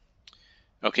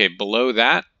 Okay, below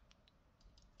that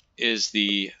is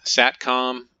the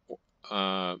SATCOM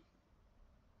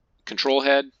control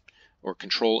head or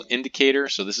control indicator.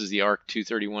 So this is the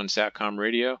ARC-231 SATCOM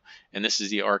radio, and this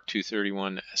is the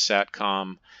ARC-231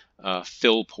 SATCOM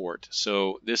fill port.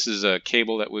 So this is a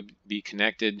cable that would be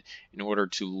connected in order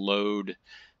to load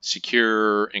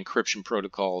secure encryption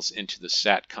protocols into the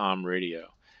SATCOM radio.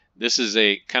 This is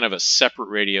a kind of a separate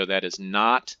radio that is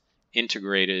not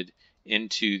integrated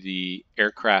into the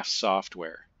aircraft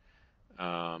software.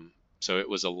 So it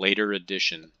was a later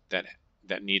addition that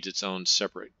needs its own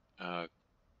separate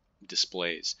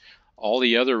displays. All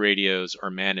the other radios are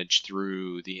managed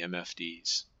through the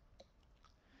MFDs.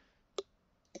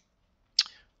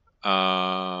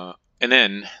 And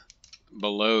then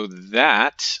below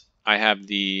that, I have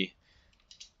the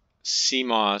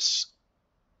CMOS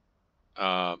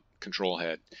control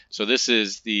head. So this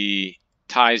is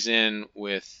ties in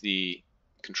with the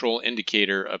control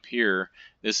indicator up here.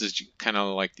 This is kind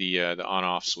of like the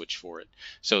on-off switch for it.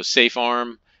 So safe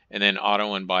arm, and then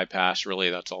auto and bypass.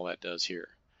 Really, that's all that does here.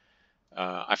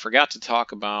 I forgot to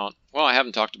talk about, well, I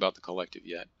haven't talked about the collective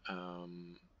yet.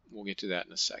 We'll get to that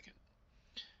in a second.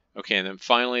 Okay, and then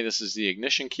finally, this is the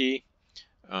ignition key.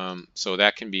 So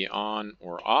that can be on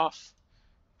or off.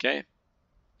 Okay,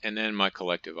 and then my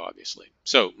collective, obviously.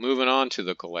 So moving on to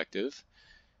the collective.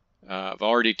 I've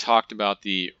already talked about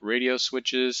the radio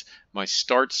switches. My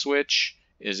start switch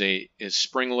is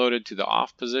spring-loaded to the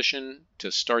off position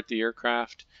to start the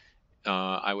aircraft.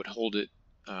 I would hold it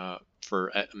for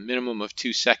a minimum of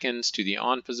 2 seconds to the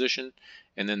on position,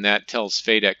 and then that tells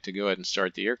FADEC to go ahead and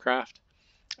start the aircraft.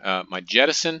 My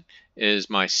jettison is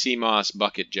my CMOS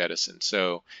bucket jettison.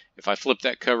 So if I flip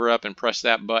that cover up and press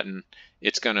that button,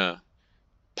 it's going to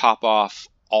pop off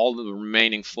all the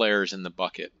remaining flares in the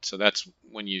bucket. So that's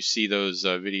when you see those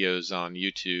videos on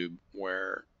YouTube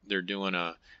where they're doing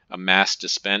a mass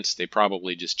dispense. They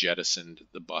probably just jettisoned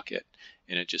the bucket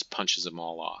and it just punches them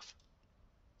all off.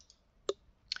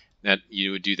 That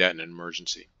you would do that in an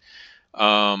emergency.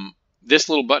 This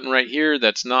little button right here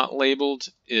that's not labeled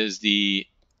is the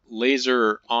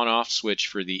laser on-off switch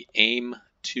for the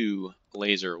AIM-2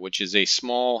 laser, which is a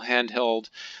small handheld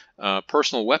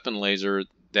personal weapon laser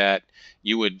that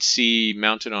you would see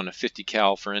mounted on a 50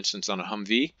 cal, for instance, on a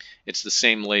Humvee. It's the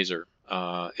same laser.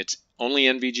 It's only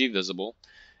NVG visible,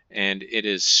 and it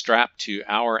is strapped to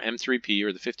our M3P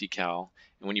or the 50 cal.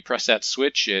 And when you press that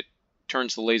switch, it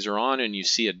turns the laser on, and you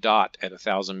see a dot at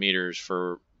 1,000 meters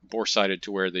for bore sighted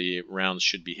to where the rounds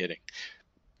should be hitting.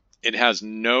 it has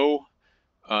no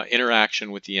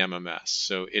interaction with the MMS.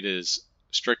 So it is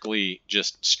strictly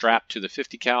just strapped to the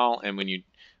 50 cal, and when you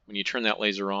turn that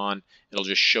laser on, it'll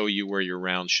just show you where your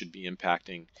rounds should be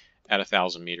impacting at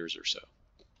 1,000 meters or so.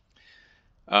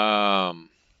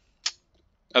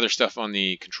 Other stuff on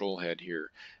the control head here.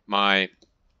 My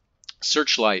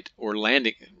searchlight, or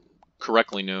landing,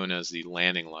 correctly known as the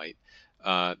landing light,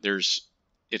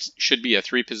 it should be a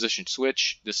 3-position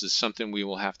switch. This is something we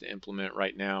will have to implement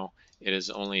right now. It is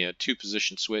only a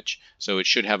 2-position switch, so it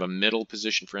should have a middle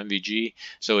position for MVG.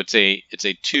 So it's a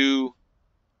two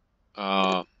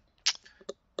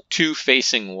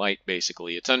facing light,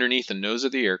 basically. It's underneath the nose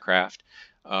of the aircraft.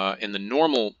 In the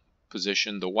normal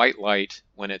position, the white light,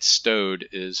 when it's stowed,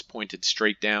 is pointed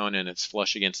straight down and it's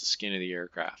flush against the skin of the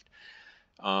aircraft.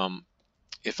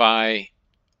 If I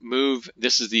move,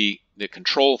 this is the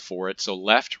control for it, so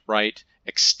left, right,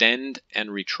 extend,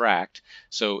 and retract.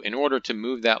 So in order to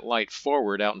move that light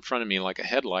forward out in front of me like a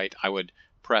headlight, I would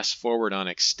press forward on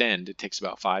extend. It takes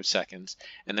about 5 seconds,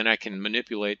 and then I can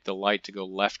manipulate the light to go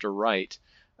left or right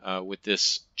with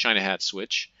this China hat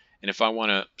switch. And if I want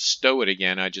to stow it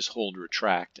again, I just hold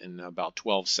retract, and about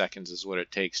 12 seconds is what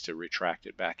it takes to retract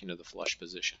it back into the flush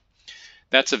position.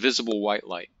 That's a visible white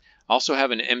light. I also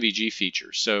have an MVG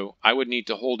feature, so I would need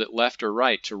to hold it left or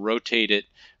right to rotate it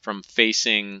from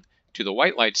facing to the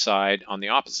white light side. On the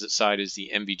opposite side is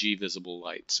the MVG visible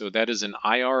light. So that is an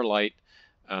IR light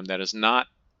that is not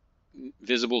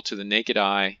visible to the naked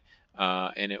eye,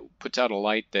 and it puts out a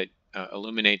light that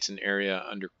illuminates an area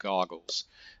under goggles.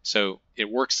 So it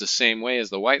works the same way as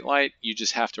the white light. You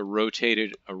just have to rotate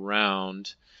it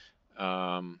around.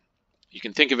 You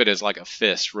can think of it as like a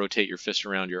fist. Rotate your fist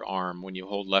around your arm when you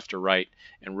hold left or right,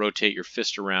 and rotate your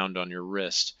fist around on your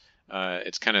wrist.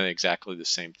 It's kind of exactly the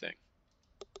same thing.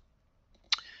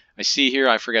 I see here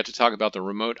I forgot to talk about the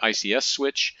remote ICS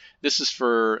switch. This is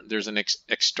for, there's an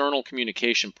external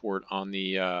communication port on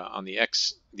the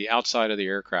outside of the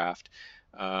aircraft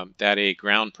that a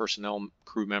ground personnel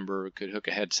crew member could hook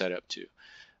a headset up to.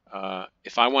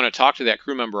 If I want to talk to that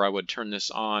crew member, I would turn this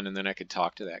on, and then I could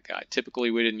talk to that guy. Typically,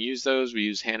 we didn't use those. We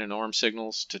use hand and arm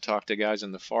signals to talk to guys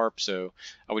in the FARP, so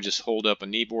I would just hold up a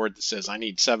knee board that says, I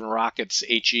need 7 rockets,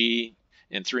 HE,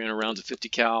 and 300 rounds of 50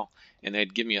 cal, and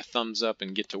they'd give me a thumbs up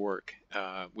and get to work.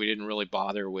 We didn't really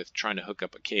bother with trying to hook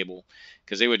up a cable,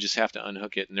 because they would just have to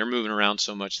unhook it, and they're moving around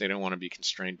so much they don't want to be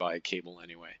constrained by a cable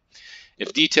anyway.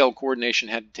 If detailed coordination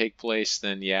had to take place,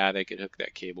 then yeah, they could hook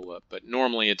that cable up. But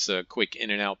normally it's a quick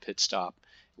in and out pit stop.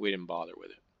 We didn't bother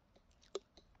with it.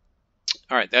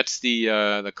 All right, that's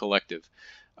the collective.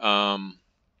 Tying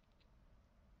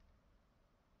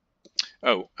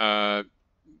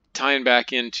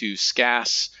back into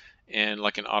SCAS and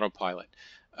like an autopilot.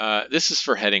 This is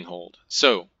for heading hold.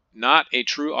 So not a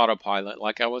true autopilot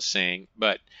like I was saying,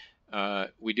 but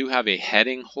we do have a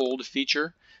heading hold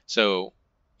feature. So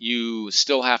you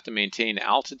still have to maintain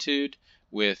altitude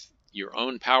with your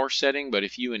own power setting, but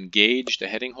if you engage the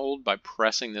heading hold by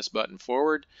pressing this button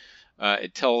forward,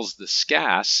 it tells the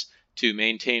SCAS to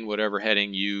maintain whatever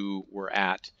heading you were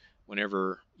at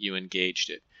whenever you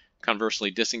engaged it. Conversely,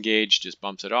 disengage just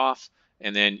bumps it off,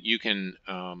 and then you can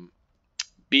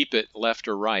beep it left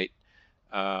or right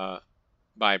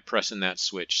by pressing that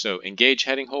switch. So engage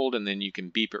heading hold, and then you can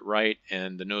beep it right,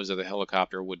 and the nose of the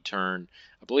helicopter would turn,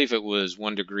 I believe it was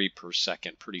 1 degree per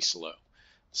second, pretty slow.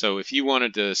 So if you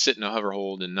wanted to sit in a hover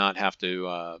hold and not have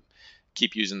to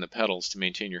keep using the pedals to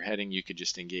maintain your heading, you could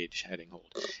just engage heading hold.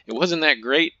 It wasn't that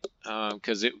great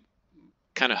because it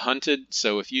kind of hunted,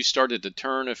 so if you started to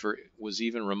turn, if it was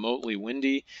even remotely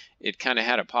windy, it kind of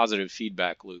had a positive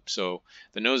feedback loop. So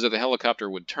the nose of the helicopter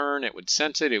would turn, it would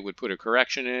sense it, it would put a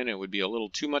correction in, it would be a little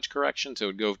too much correction, so it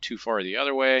would go too far the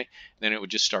other way, then it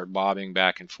would just start bobbing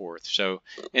back and forth. So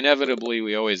inevitably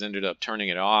we always ended up turning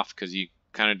it off because you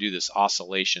kind of do this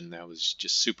oscillation that was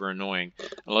just super annoying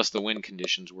unless the wind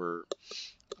conditions were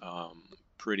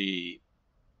pretty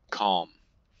calm.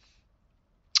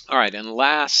 All right, and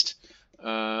last,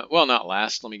 well, not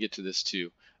last, let me get to this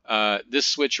too. This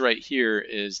switch right here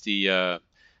is the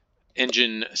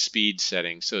engine speed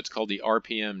setting. So it's called the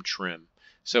RPM trim.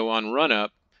 So on runup,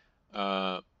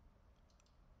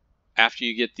 after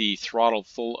you get the throttle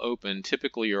full open,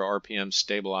 typically your RPM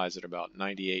stabilize at about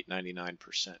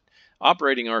 98–99%.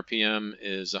 Operating RPM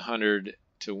is 100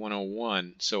 to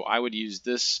 101. So I would use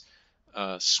this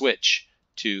switch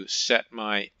to set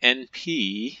my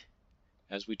NP,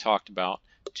 as we talked about,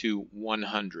 to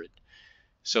 100.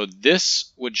 So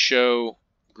this would show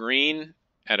green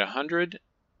at 100,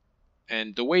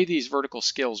 and the way these vertical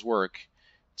scales work,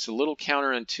 it's a little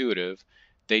counterintuitive.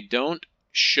 They don't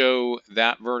show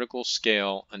that vertical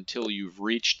scale until you've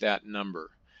reached that number.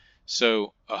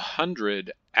 So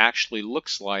 100 actually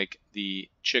looks like the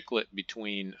chiclet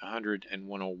between 100 and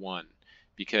 101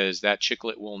 because that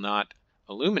chiclet will not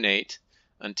illuminate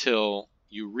until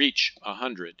you reach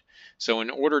 100. So in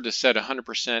order to set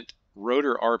 100%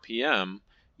 rotor RPM,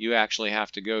 you actually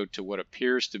have to go to what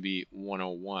appears to be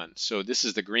 101. So this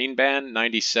is the green band,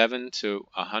 97 to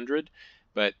 100,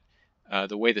 but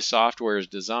the way the software is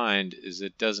designed is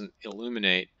it doesn't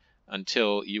illuminate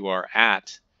until you are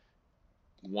at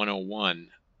 101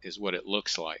 is what it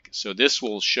looks like. So this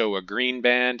will show a green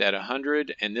band at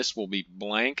 100, and this will be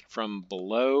blank from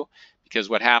below, because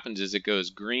what happens is it goes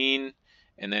green,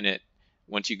 and then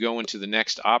once you go into the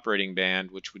next operating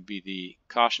band, which would be the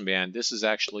caution band, this is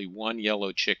actually one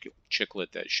yellow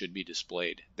chiclet that should be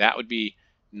displayed. That would be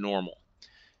normal,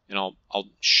 and I'll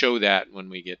show that when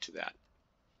we get to that.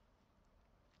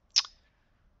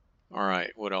 All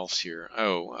right, what else here?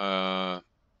 Oh,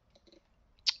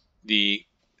 the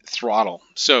throttle.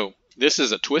 So this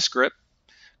is a twist grip,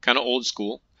 kind of old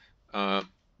school.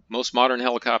 Most modern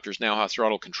helicopters now have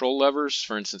throttle control levers.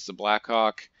 For instance, the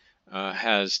Blackhawk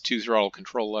has 2 throttle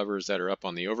control levers that are up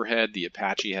on the overhead. The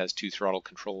Apache has 2 throttle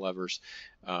control levers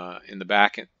in the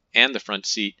back and the front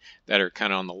seat that are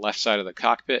kind of on the left side of the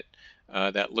cockpit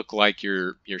that look like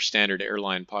your standard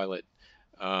airline pilot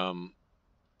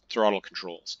throttle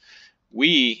controls.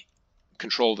 We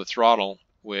control the throttle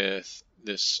with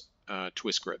this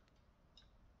twist grip.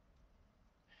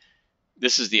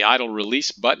 This is the idle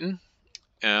release button,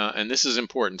 and this is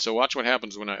important. So watch what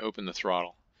happens when I open the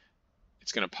throttle.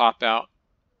 It's going to pop out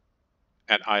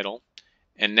at idle,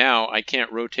 and now I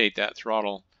can't rotate that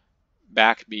throttle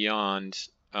back beyond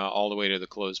all the way to the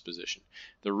closed position.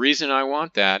 The reason I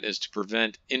want that is to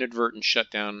prevent inadvertent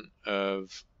shutdown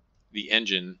of the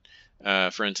engine,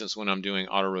 for instance, when I'm doing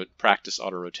practice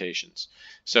auto rotations.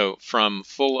 So from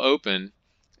full open,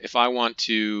 if I want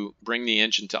to bring the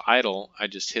engine to idle, I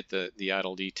just hit the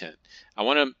idle detent. I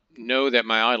want to know that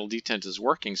my idle detent is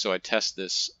working, so I test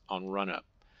this on runup.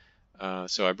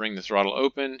 So I bring the throttle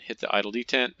open, hit the idle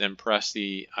detent, then press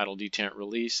the idle detent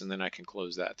release, and then I can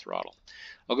close that throttle.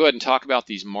 I'll go ahead and talk about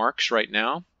these marks right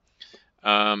now.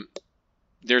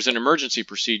 There's an emergency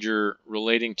procedure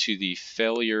relating to the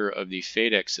failure of the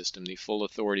FADEC system, the full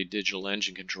authority digital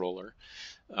engine controller,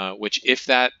 which if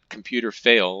that computer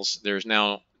fails, there's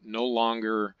now no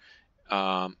longer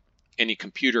any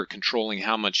computer controlling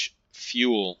how much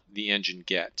fuel the engine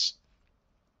gets.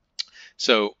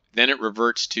 So then it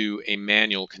reverts to a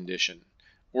manual condition,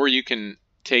 or you can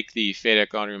take the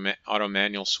FADEC auto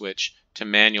manual switch to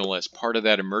manual as part of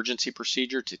that emergency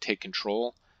procedure to take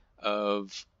control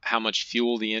of how much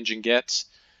fuel the engine gets,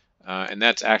 and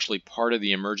that's actually part of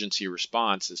the emergency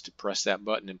response, is to press that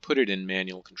button and put it in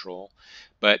manual control.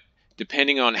 But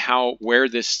depending on where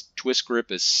this twist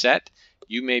grip is set,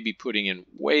 you may be putting in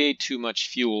way too much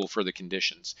fuel for the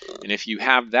conditions. And if you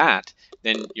have that,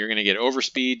 then you're going to get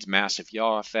overspeeds, massive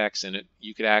yaw effects, and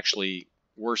you could actually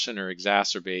worsen or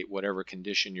exacerbate whatever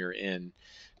condition you're in,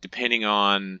 depending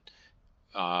on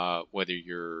whether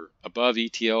you're above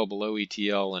ETL, below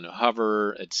ETL, in a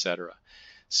hover, etc.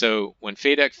 So when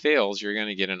FADEC fails, you're going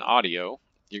to get an audio,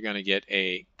 you're going to get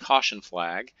a caution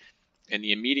flag, and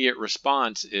the immediate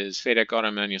response is FADEC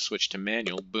auto manual switch to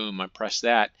manual. Boom, I press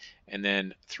that, and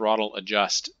then throttle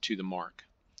adjust to the mark.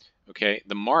 Okay,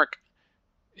 the mark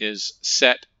is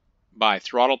set by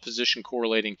throttle position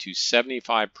correlating to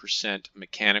 75%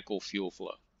 mechanical fuel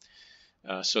flow.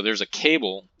 So there's a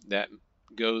cable that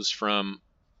goes from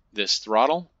this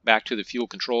throttle back to the fuel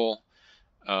control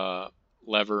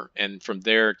lever, and from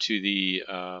there to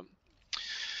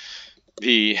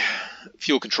the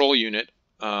fuel control unit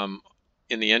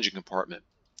in the engine compartment.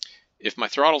 If my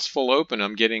throttle's full open,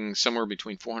 I'm getting somewhere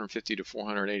between 450 to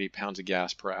 480 pounds of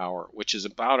gas per hour, which is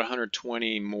about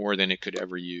 120 more than it could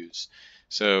ever use.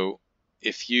 So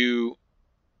if you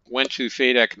went to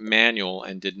FADEC manual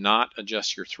and did not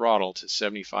adjust your throttle to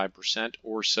 75%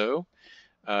 or so,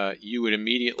 you would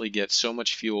immediately get so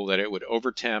much fuel that it would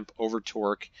over-temp,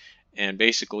 over-torque, and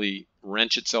basically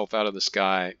wrench itself out of the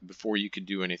sky before you could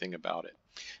do anything about it.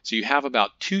 So you have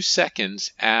about 2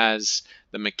 seconds as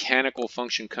the mechanical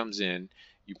function comes in.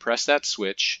 You press that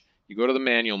switch, you go to the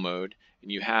manual mode,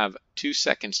 and you have 2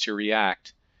 seconds to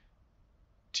react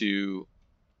to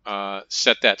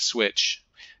set that switch.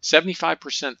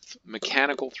 75%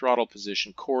 mechanical throttle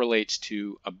position correlates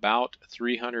to about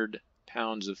 300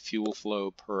 pounds of fuel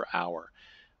flow per hour,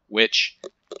 which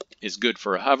is good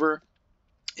for a hover.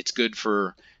 It's good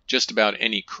for just about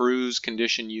any cruise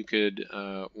condition you could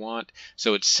want.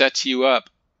 So it sets you up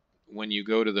when you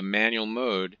go to the manual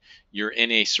mode, you're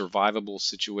in a survivable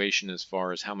situation as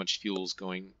far as how much fuel is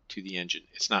going to the engine.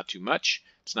 It's not too much,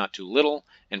 it's not too little,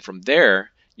 and from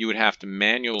there you would have to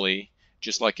manually,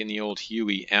 just like in the old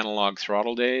Huey analog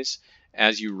throttle days,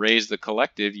 as you raise the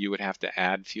collective you would have to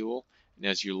add fuel, and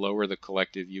as you lower the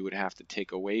collective you would have to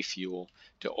take away fuel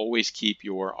to always keep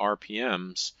your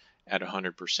RPMs at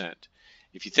 100%.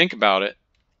 If you think about it,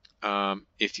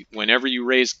 whenever you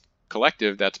raise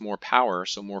collective, that's more power,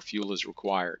 so more fuel is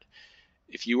required.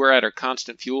 If you were at a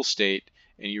constant fuel state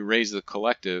and you raise the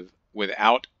collective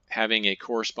without having a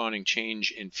corresponding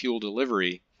change in fuel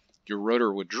delivery, your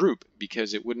rotor would droop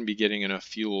because it wouldn't be getting enough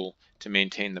fuel to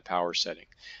maintain the power setting.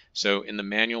 So in the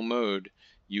manual mode,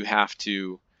 you have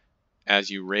to, as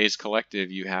you raise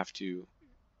collective, you have to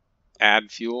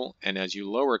add fuel, and as you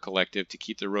lower collective, to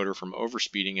keep the rotor from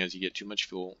overspeeding as you get too much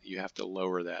fuel, you have to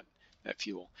lower that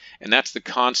fuel. And that's the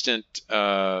constant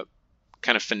kind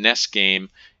of finesse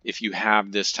game if you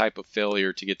have this type of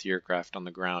failure to get the aircraft on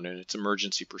the ground, and it's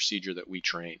emergency procedure that we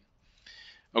train.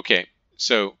 Okay,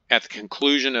 so at the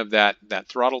conclusion of that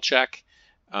throttle check,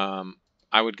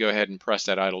 I would go ahead and press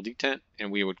that idle detent,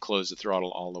 and we would close the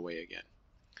throttle all the way again.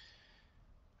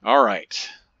 All right,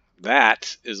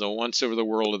 that is a once over the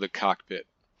world of the cockpit.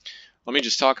 Let me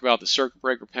just talk about the circuit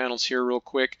breaker panels here real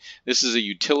quick. This is a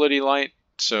utility light,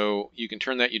 so you can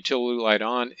turn that utility light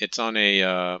on. It's on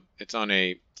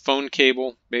a phone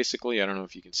cable, basically. I don't know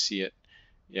if you can see it.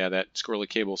 Yeah, that squirrely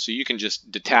cable. So you can just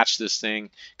detach this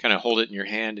thing, kind of hold it in your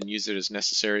hand and use it as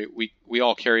necessary. We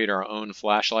all carried our own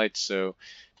flashlights, so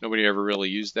nobody ever really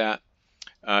used that.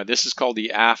 This is called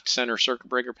the aft center circuit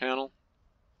breaker panel.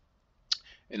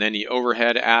 And then the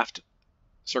overhead aft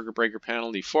circuit breaker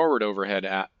panel, the forward overhead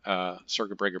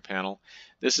circuit breaker panel.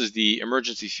 This is the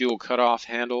emergency fuel cutoff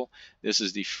handle. This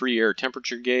is the free air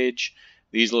temperature gauge.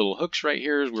 These little hooks right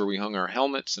here is where we hung our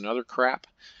helmets and other crap.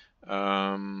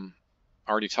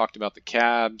 Already talked about the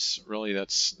cabs. Really,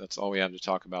 that's all we have to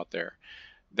talk about there.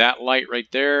 That light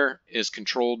right there is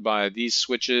controlled by these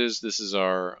switches. This is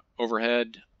our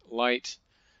overhead light.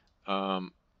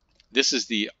 This is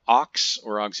the aux,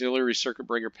 or auxiliary circuit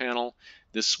breaker panel.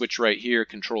 This switch right here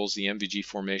controls the MVG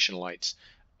formation lights,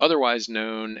 otherwise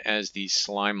known as the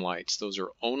slime lights. Those are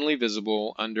only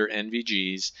visible under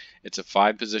NVGs. It's a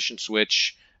 5-position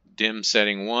switch, dim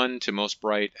setting 1 to most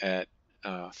bright at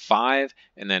 5,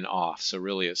 and then off, so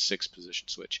really a 6-position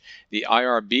switch. The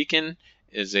IR beacon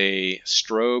is a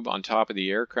strobe on top of the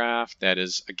aircraft that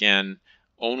is, again,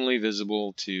 only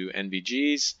visible to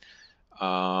NVGs.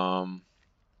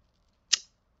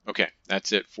 Okay,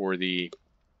 that's it for the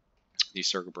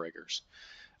circuit breakers.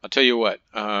 I'll tell you what,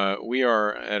 we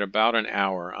are at about an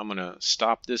hour. I'm going to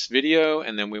stop this video,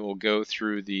 and then we will go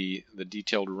through the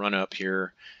detailed run-up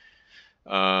here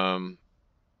in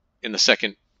the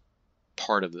second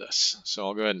part of this. So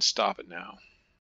I'll go ahead and stop it now.